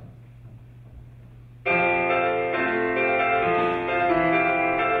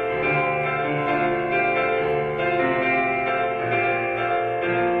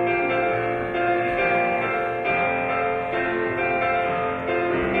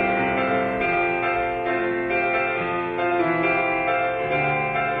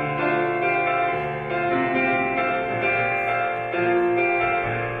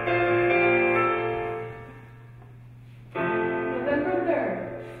 November 3rd.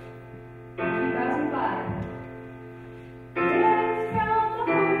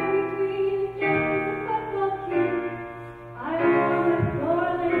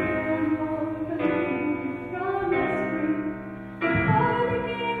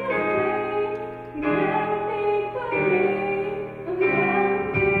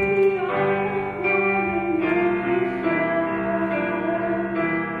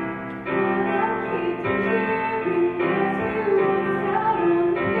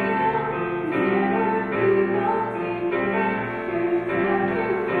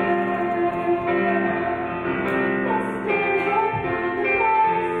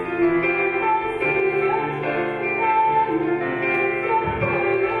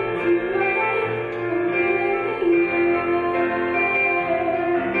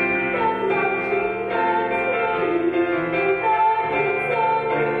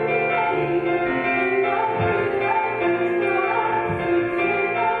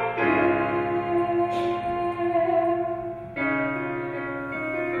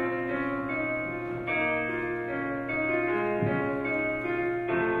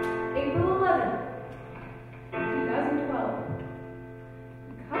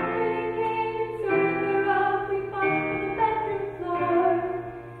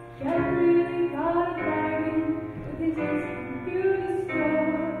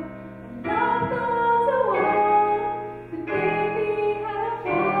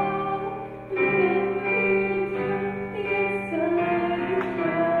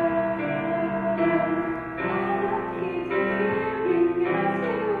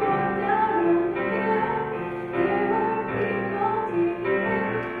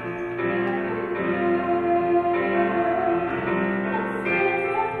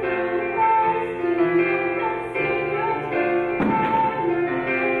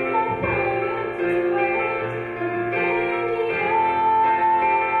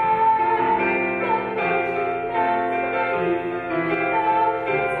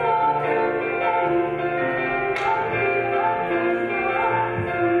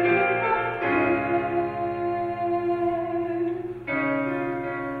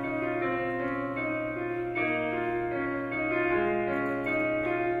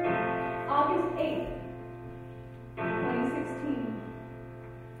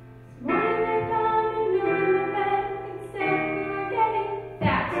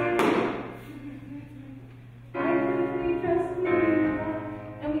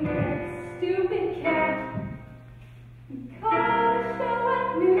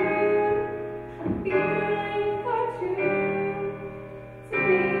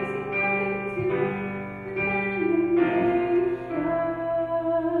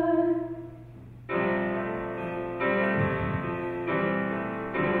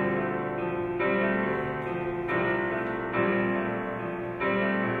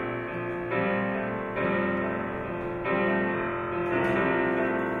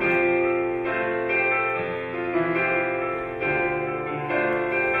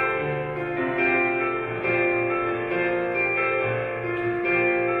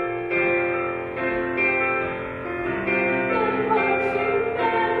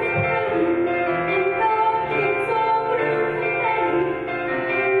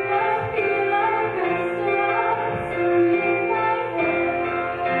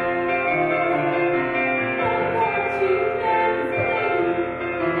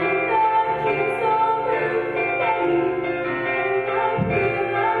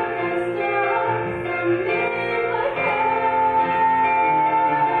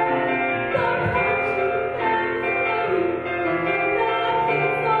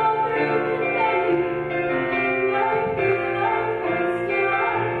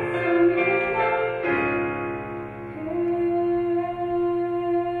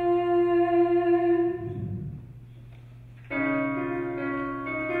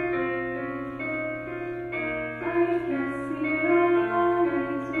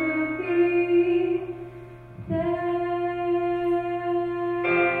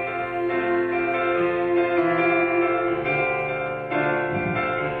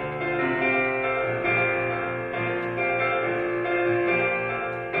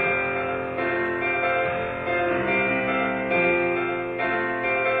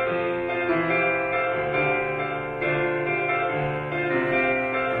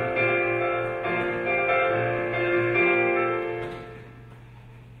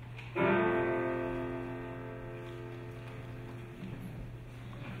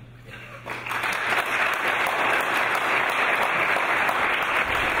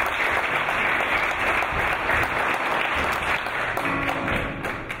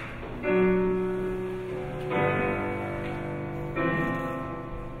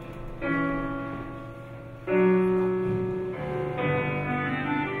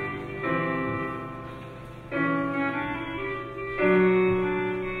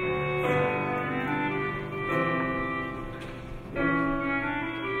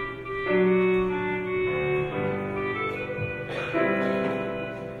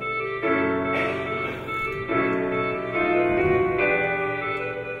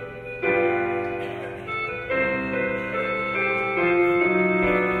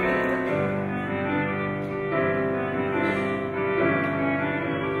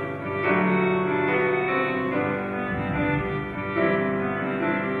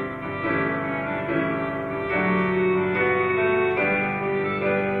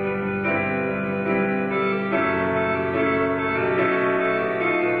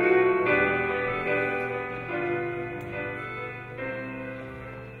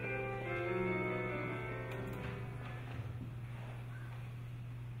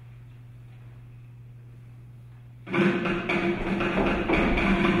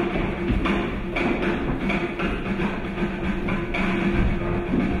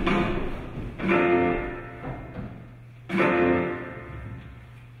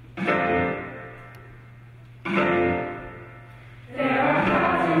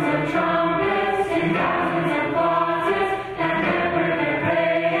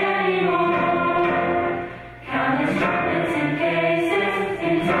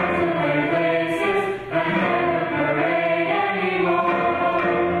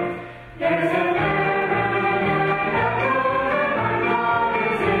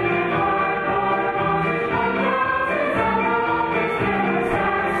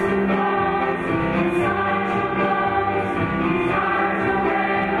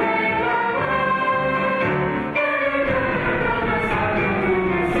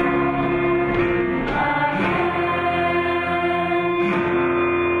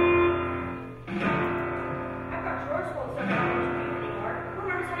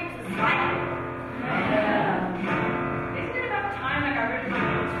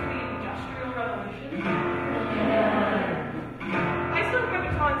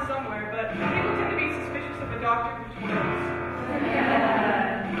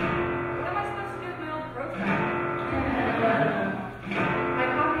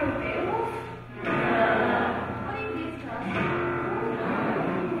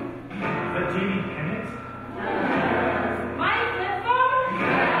 TV Pennant? My flip phone?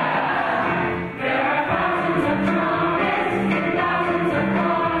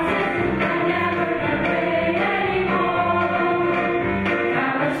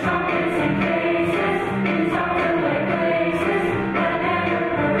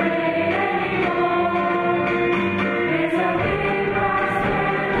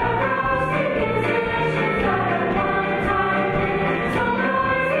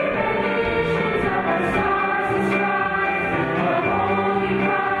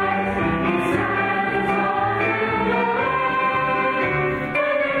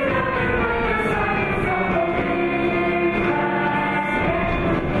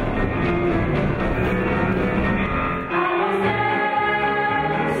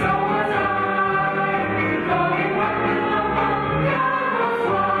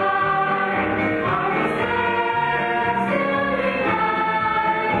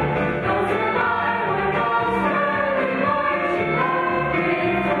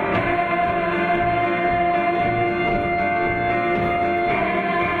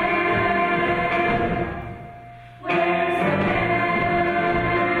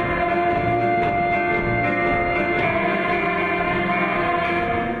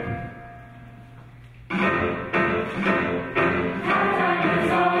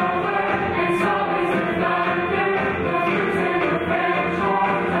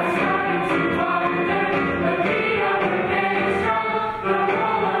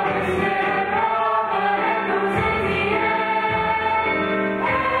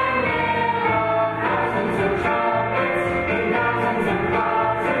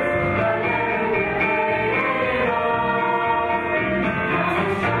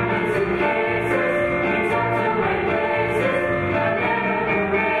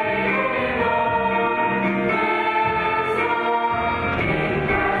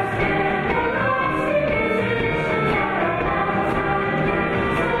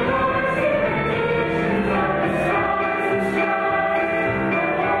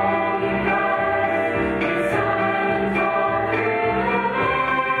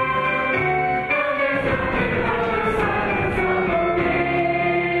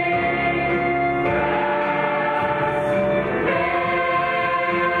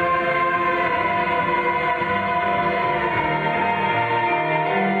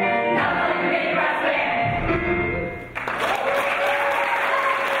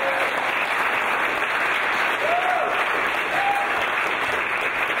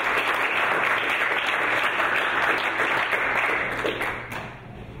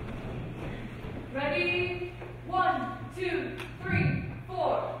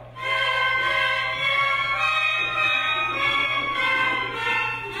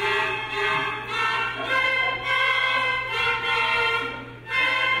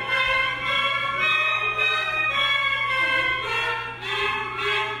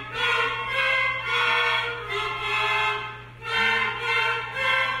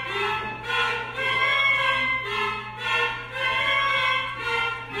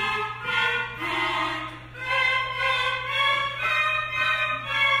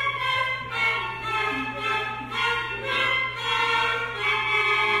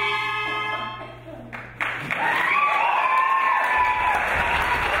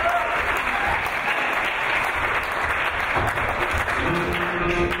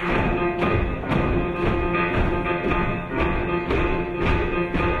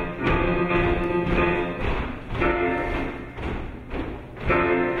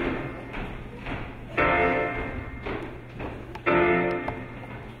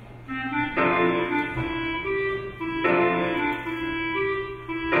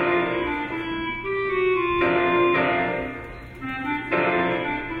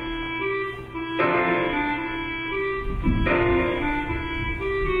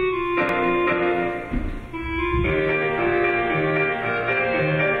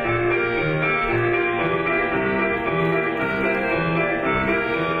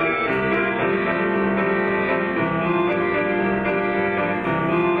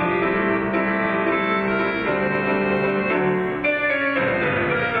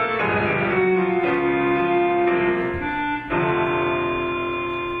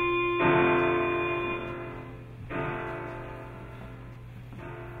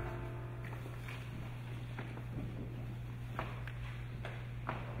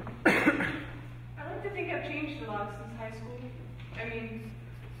 I mean,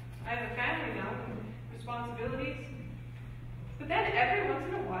 I have a family now, responsibilities. But then every once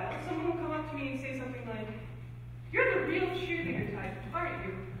in a while, someone will come up to me and say something like, "You're the real cheerleader type, aren't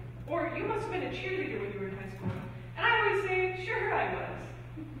you?" Or, "You must have been a cheerleader when you were in high school." And I always say, "Sure, I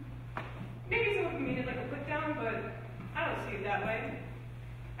was." Maybe some of them mean it like a put down, but I don't see it that way.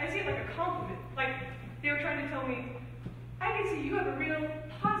 I see it like a compliment. Like they were trying to tell me, "I can see you have a real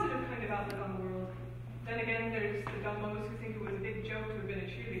positive kind of outlook on the world." Then again, there's the dumbos who think it was a big joke to have been a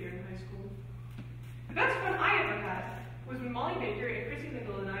cheerleader in high school. The best fun I ever had was when Molly Baker and Chrissy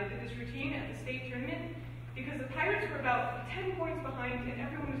Lingle and I did this routine at the state tournament because the Pirates were about 10 points behind and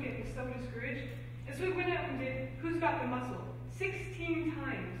everyone was getting so discouraged. And so we went out and did Who's Got the Muscle 16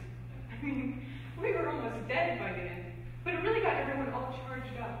 times. I mean, we were almost dead by the end. But it really got everyone all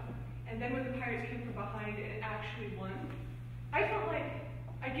charged up. And then when the Pirates came from behind and actually won, I felt like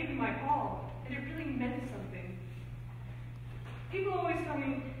I'd given my all, and it really meant something. People always tell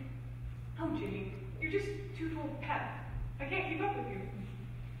me, "Oh, Ginny, you're just too full of pep. I can't keep up with you."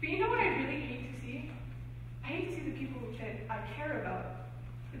 But you know what I really hate to see? I hate to see the people that I care about,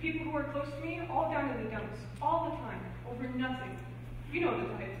 the people who are close to me, all down in the dumps, all the time, over nothing. You know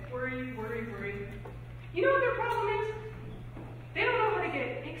the type. Worry, worry, worry. You know what their problem is? They don't know how to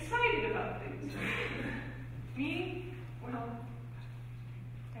get excited about things. Me? Well,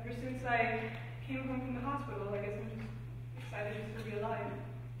 ever since I came home from the hospital, I guess I'm just excited just to be alive.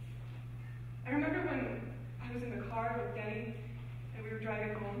 I remember when I was in the car with Denny and we were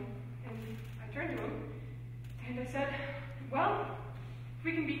driving home, and I turned to him and I said, "Well, if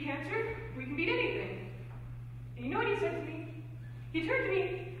we can beat cancer, we can beat anything." And you know what he said to me? He turned to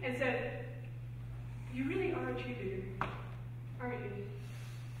me and said, "You really are a cheerleader, aren't you?"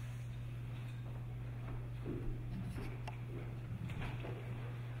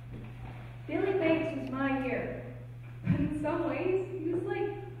 Billy Banks was my year, but in some ways, he was like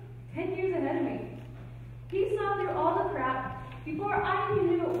 10 years ahead of me. He saw through all the crap before I even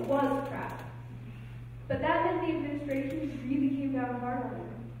knew it was crap. But that meant the administration really came down hard on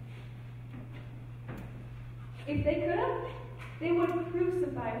him. If they could have, they would have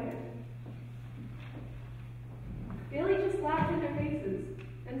crucified him. Billy just laughed in their faces,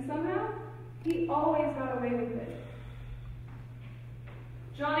 and somehow, he always got away with it.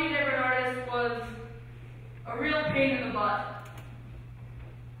 Johnny DeBernardis was a real pain in the butt.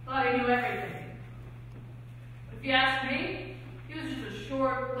 Thought he knew everything. But if you ask me, he was just a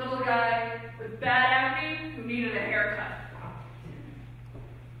short, little guy with bad acne who needed a haircut.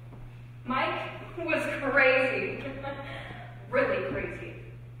 Mike was crazy. Really crazy.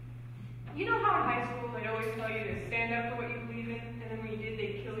 You know how in high school they'd always tell you to stand up for what you believe in, and then when you did,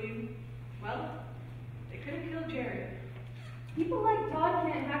 they'd kill you? Well, they couldn't kill Jerry. People like Todd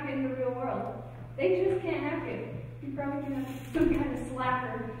can't hack it in the real world. They just can't hack it. You probably can have some kind of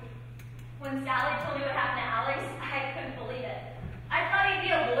slacker. When Sally told me what happened to Alex, I couldn't believe it. I thought he'd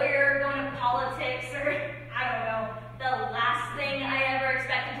be a lawyer, going to politics, or, I don't know. The last thing I ever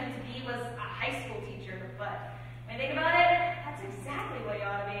expected him to be was a high school teacher. But when I think about it, that's exactly what he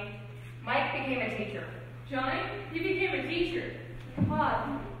ought to be. Mike became a teacher. Johnny, he became a teacher.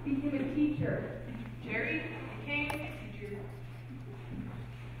 Todd became a teacher. Jerry became a teacher.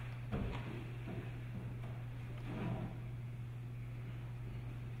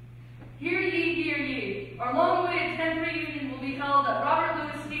 Hear ye, hear ye. Our long-awaited 10th reunion will be held at Robert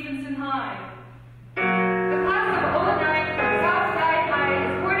Louis Stevenson High. The class of 09 from Southside High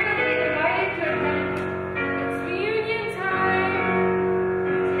is cordially invited to attend. It's reunion time.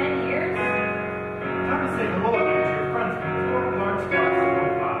 10 years? Time to say hello again to your friends from the Fort Large class of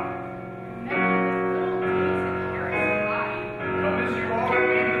 05. Remember those little days at Harrison High? Come as you are,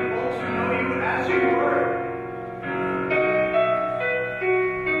 meet the folks who know you as you were.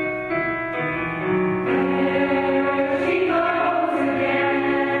 There she goes again.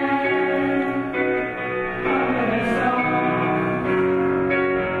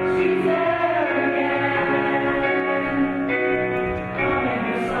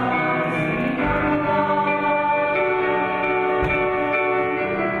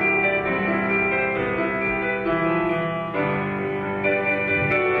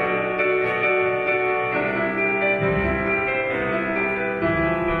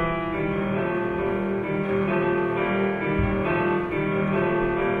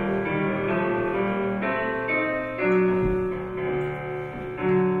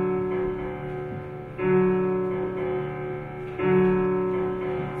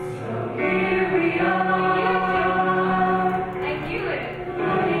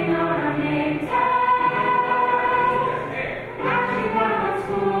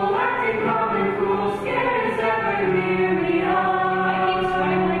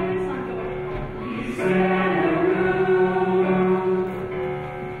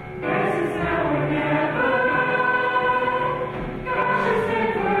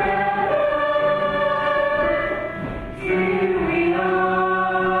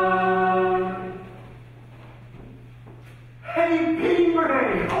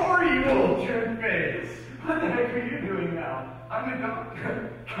 Ray! How are you, old jerk face? What the heck are you doing now? I'm a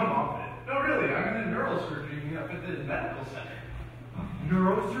doctor. Come off it. No, really, I'm in the neurosurgery up at the medical center.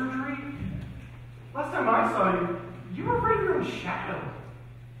 Neurosurgery? Last time I saw you, you were afraid of your own shadow.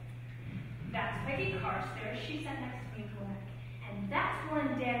 That's Peggy Carstairs. She sat next to me for work. And that's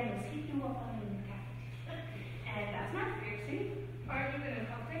Warren Daniels. He threw up on me in the cat. And that's not Fiercey. Are you going to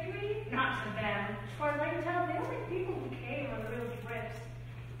help anybody? Not to them. As far as I can tell, the only people who came were the real drips.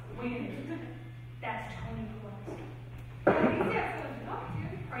 Wait a minute. That's Tony Plus. He's got someone to talk to.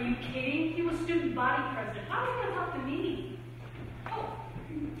 Are you kidding? He was student body president. How are you going to talk to me? Oh.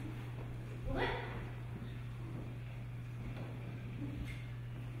 Well,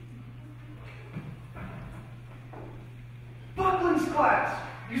 Buckland's class!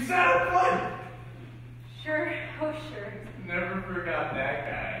 You sat up front! sure. Oh, sure. Never forgot that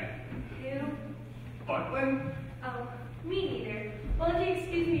guy. Who? Buckland? Oh, me neither. Well, if you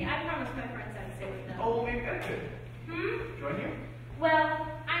excuse me, I promised my friends I'd sit with them. Oh, well, maybe that's good. Join you? Well,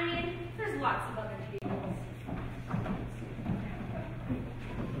 I mean, there's lots of other tables.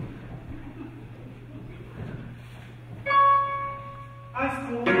 High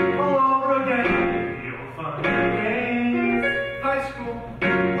school all over again. You'll find games. High school,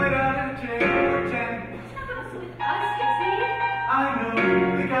 played out in a table of 10. He's not gonna sit with us, is he? I know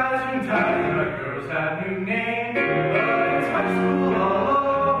the guys from time, but girls have new names. But it's high school all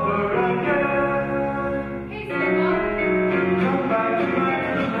over again. Hey, Sarah. Come back to my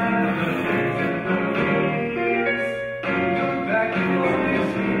land of the kids and the games. Come back to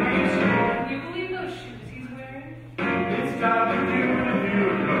this high school. Can you believe those shoes he's wearing? It's time for you to do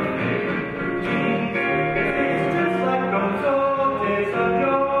your favorite routine. It's just like those old days of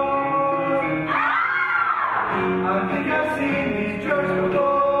yore. I think I've seen these jokes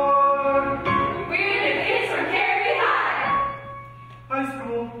before. We're the kids from Carey High. High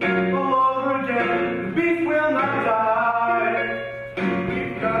school all over again. The beef will not die.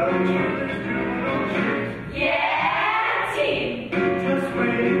 We've got old cheerleaders doing old cheers. Yeah, team. Just when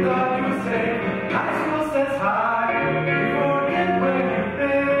you thought you were safe, high school says hi. You forget where you've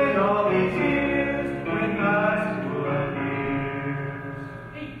been all these years when high school appears.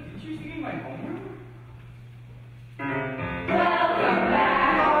 Hey, did you see my homeroom? Welcome back.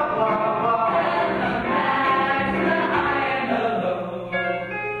 Welcome back to the high and the low.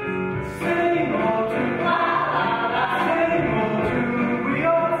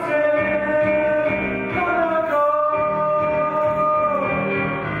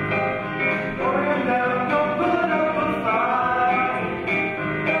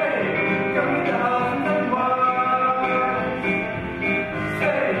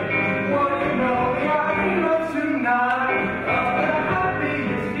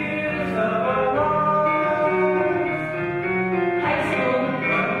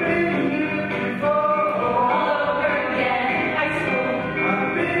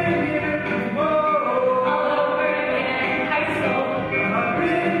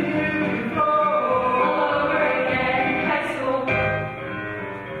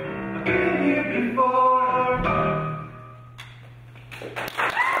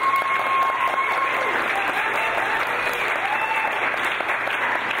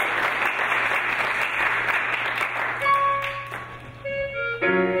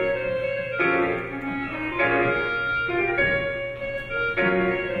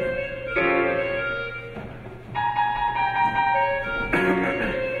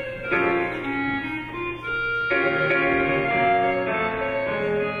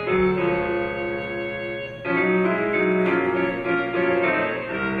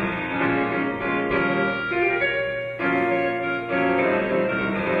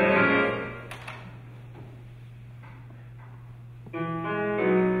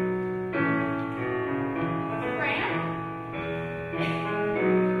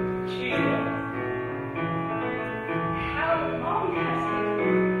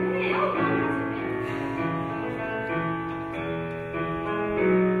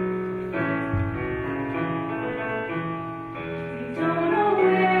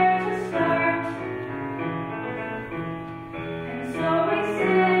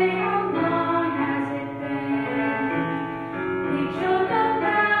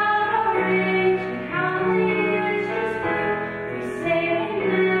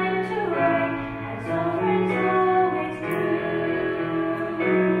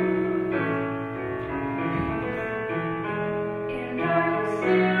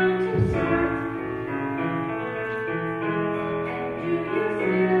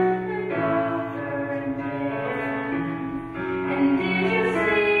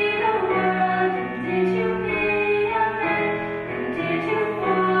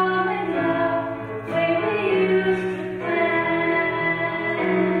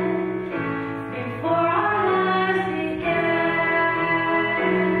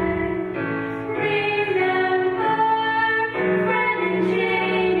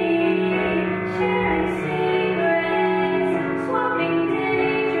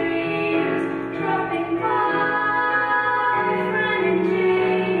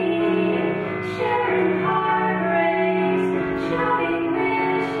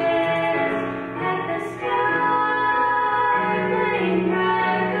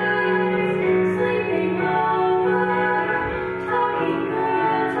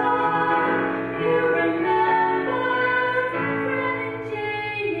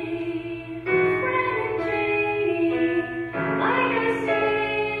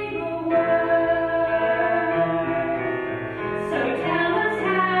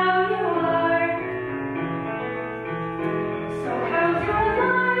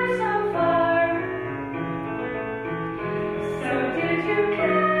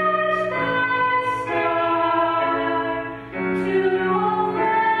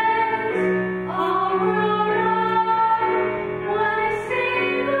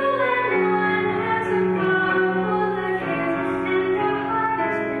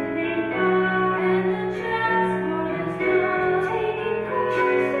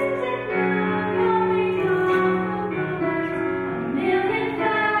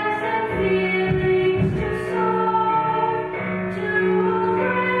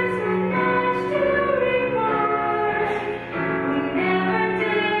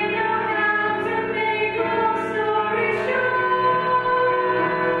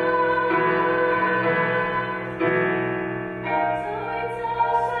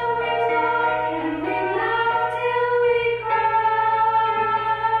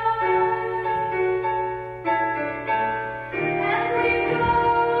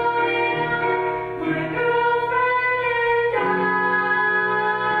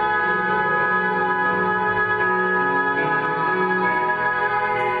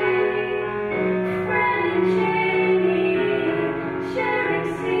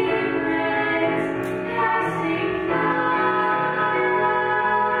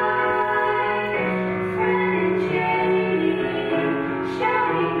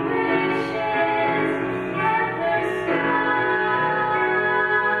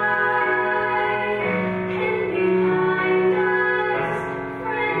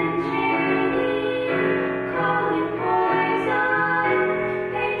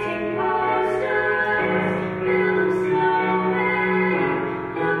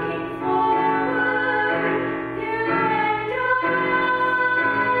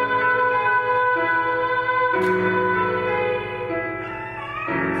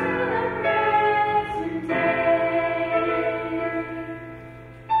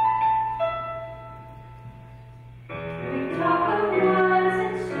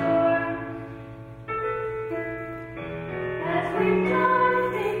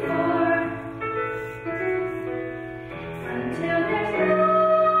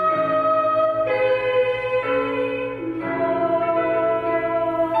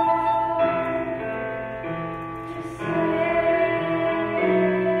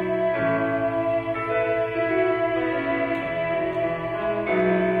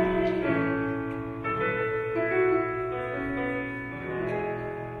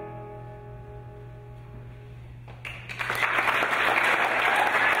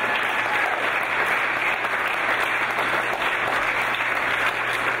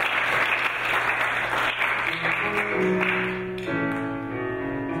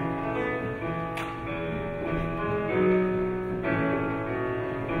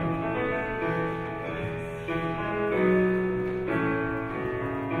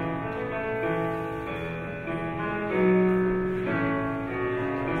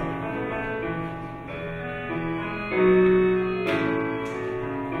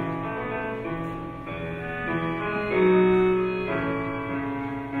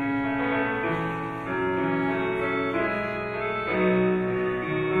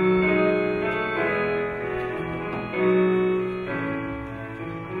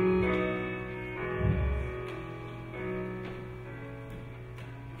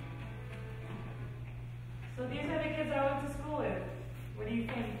 So these are the kids I went to school with. What do you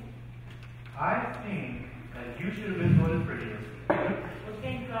think? I think that you should have been voted prettiest. Well,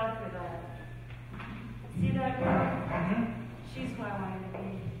 thank God for that. See that girl? She's who I wanted to be.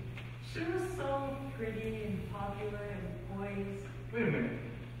 She was so pretty and popular and poised. Wait a minute.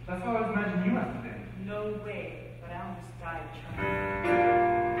 That's how I was imagining you as a thing. No way, but I almost died trying.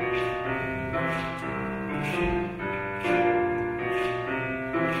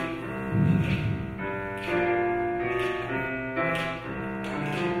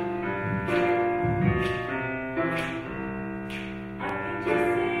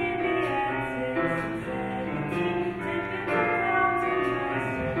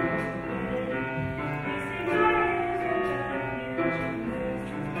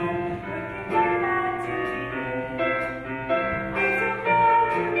 I'm so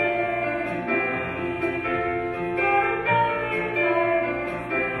glad you made me.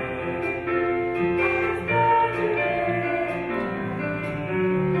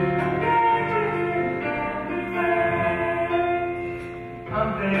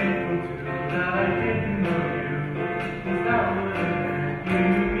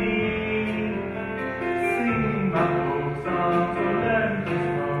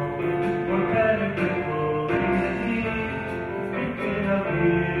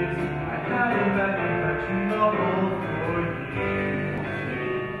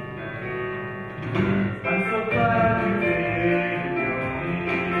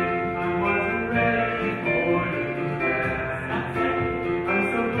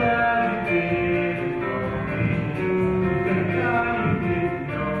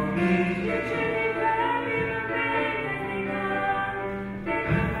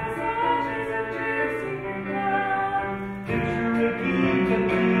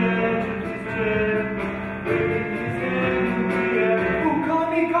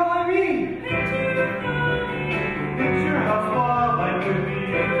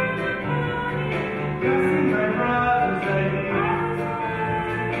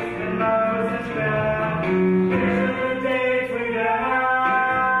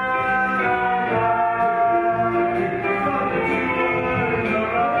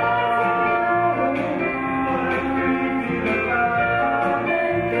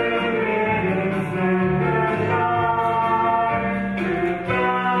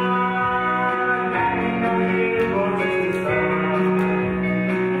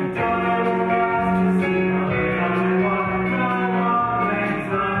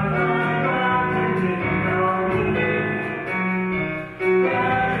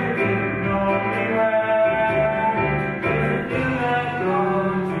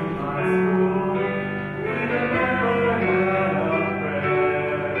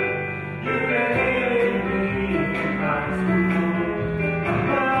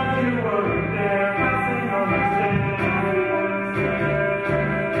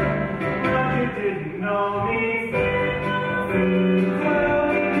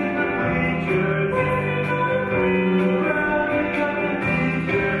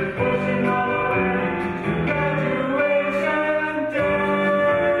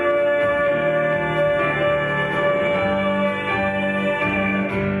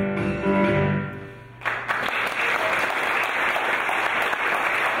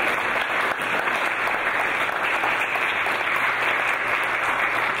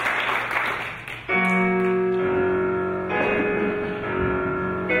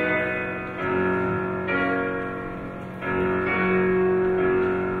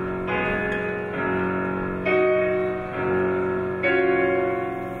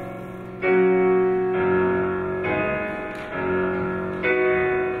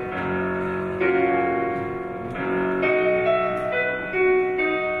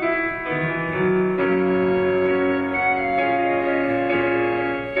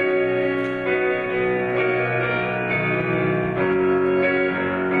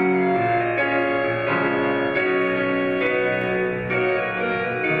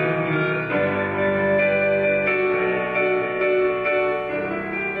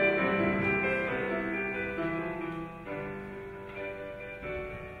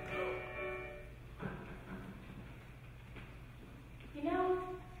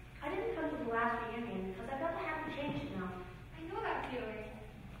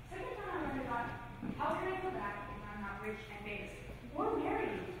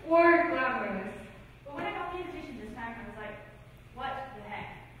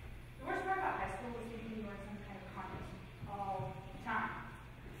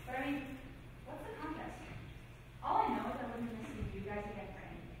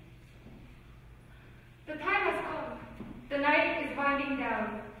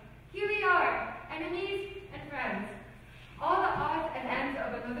 Here we are, enemies and friends. All the odds and ends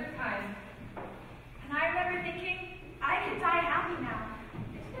of another time. And I remember thinking, I could die happy now.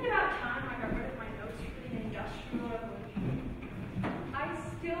 Isn't it about time I got rid of my notes for the Industrial Revolution? I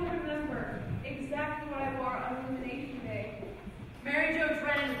still remember exactly what I wore on Illumination Day. Mary Jo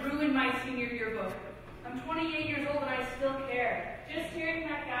Drennan ruined my senior yearbook. I'm 28 years old and I still care. Just hearing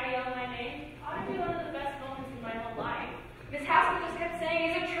that guy yell my name ought to be one of the best moments in my whole life. Miss Haskell just kept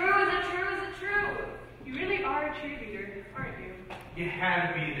saying, is it true, is it true, is it true? You really are a cheerleader, aren't you? You had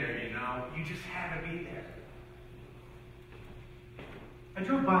to be there, you know. You just had to be there. I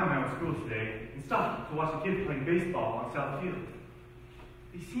drove by my own school today and stopped to watch the kids playing baseball on South Field.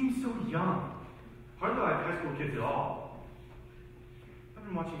 They seem so young. Hardly like high school kids at all. I've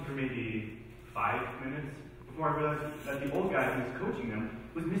been watching for maybe 5 minutes before I realized that the old guy who was coaching them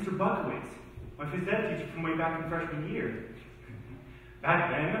was Mr. Buckowitz, my phys ed teacher from way back in freshman year.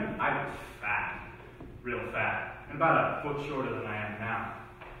 Back then, I was fat, real fat, and about a foot shorter than I am now.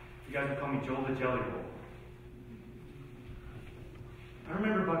 You guys would call me Joel the Jelly Roll. I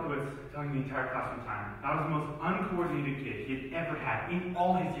remember Buckowitz telling the entire class one time that I was the most uncoordinated kid he had ever had in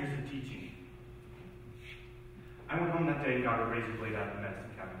all his years of teaching. I went home that day and got a razor blade out of the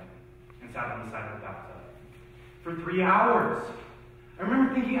medicine cabinet and sat on the side of the bathtub for 3 hours. I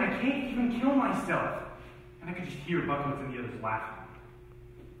remember thinking, I can't even kill myself. And I could just hear Buckowitz and the others laughing.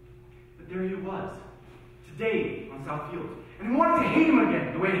 But there he was, today on South Field. And I wanted to hate him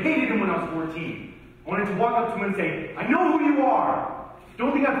again, the way I hated him when I was 14. I wanted to walk up to him and say, I know who you are.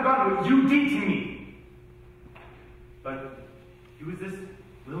 Don't think I've forgotten what you did to me. But he was this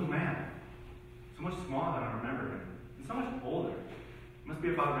little man, so much smaller than I remember him, and so much older. He must be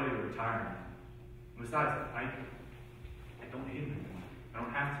about ready to retire now. And besides, I don't hate him anymore. I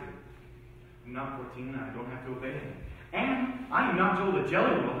don't have to. I'm not 14 and I don't have to obey him. And I am not Joel the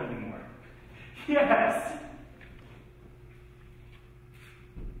Jelly Roll anymore. Yes!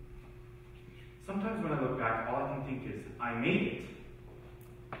 Sometimes when I look back, all I can think is, I made it.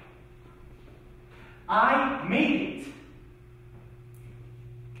 I made it.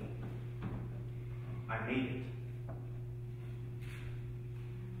 I made it.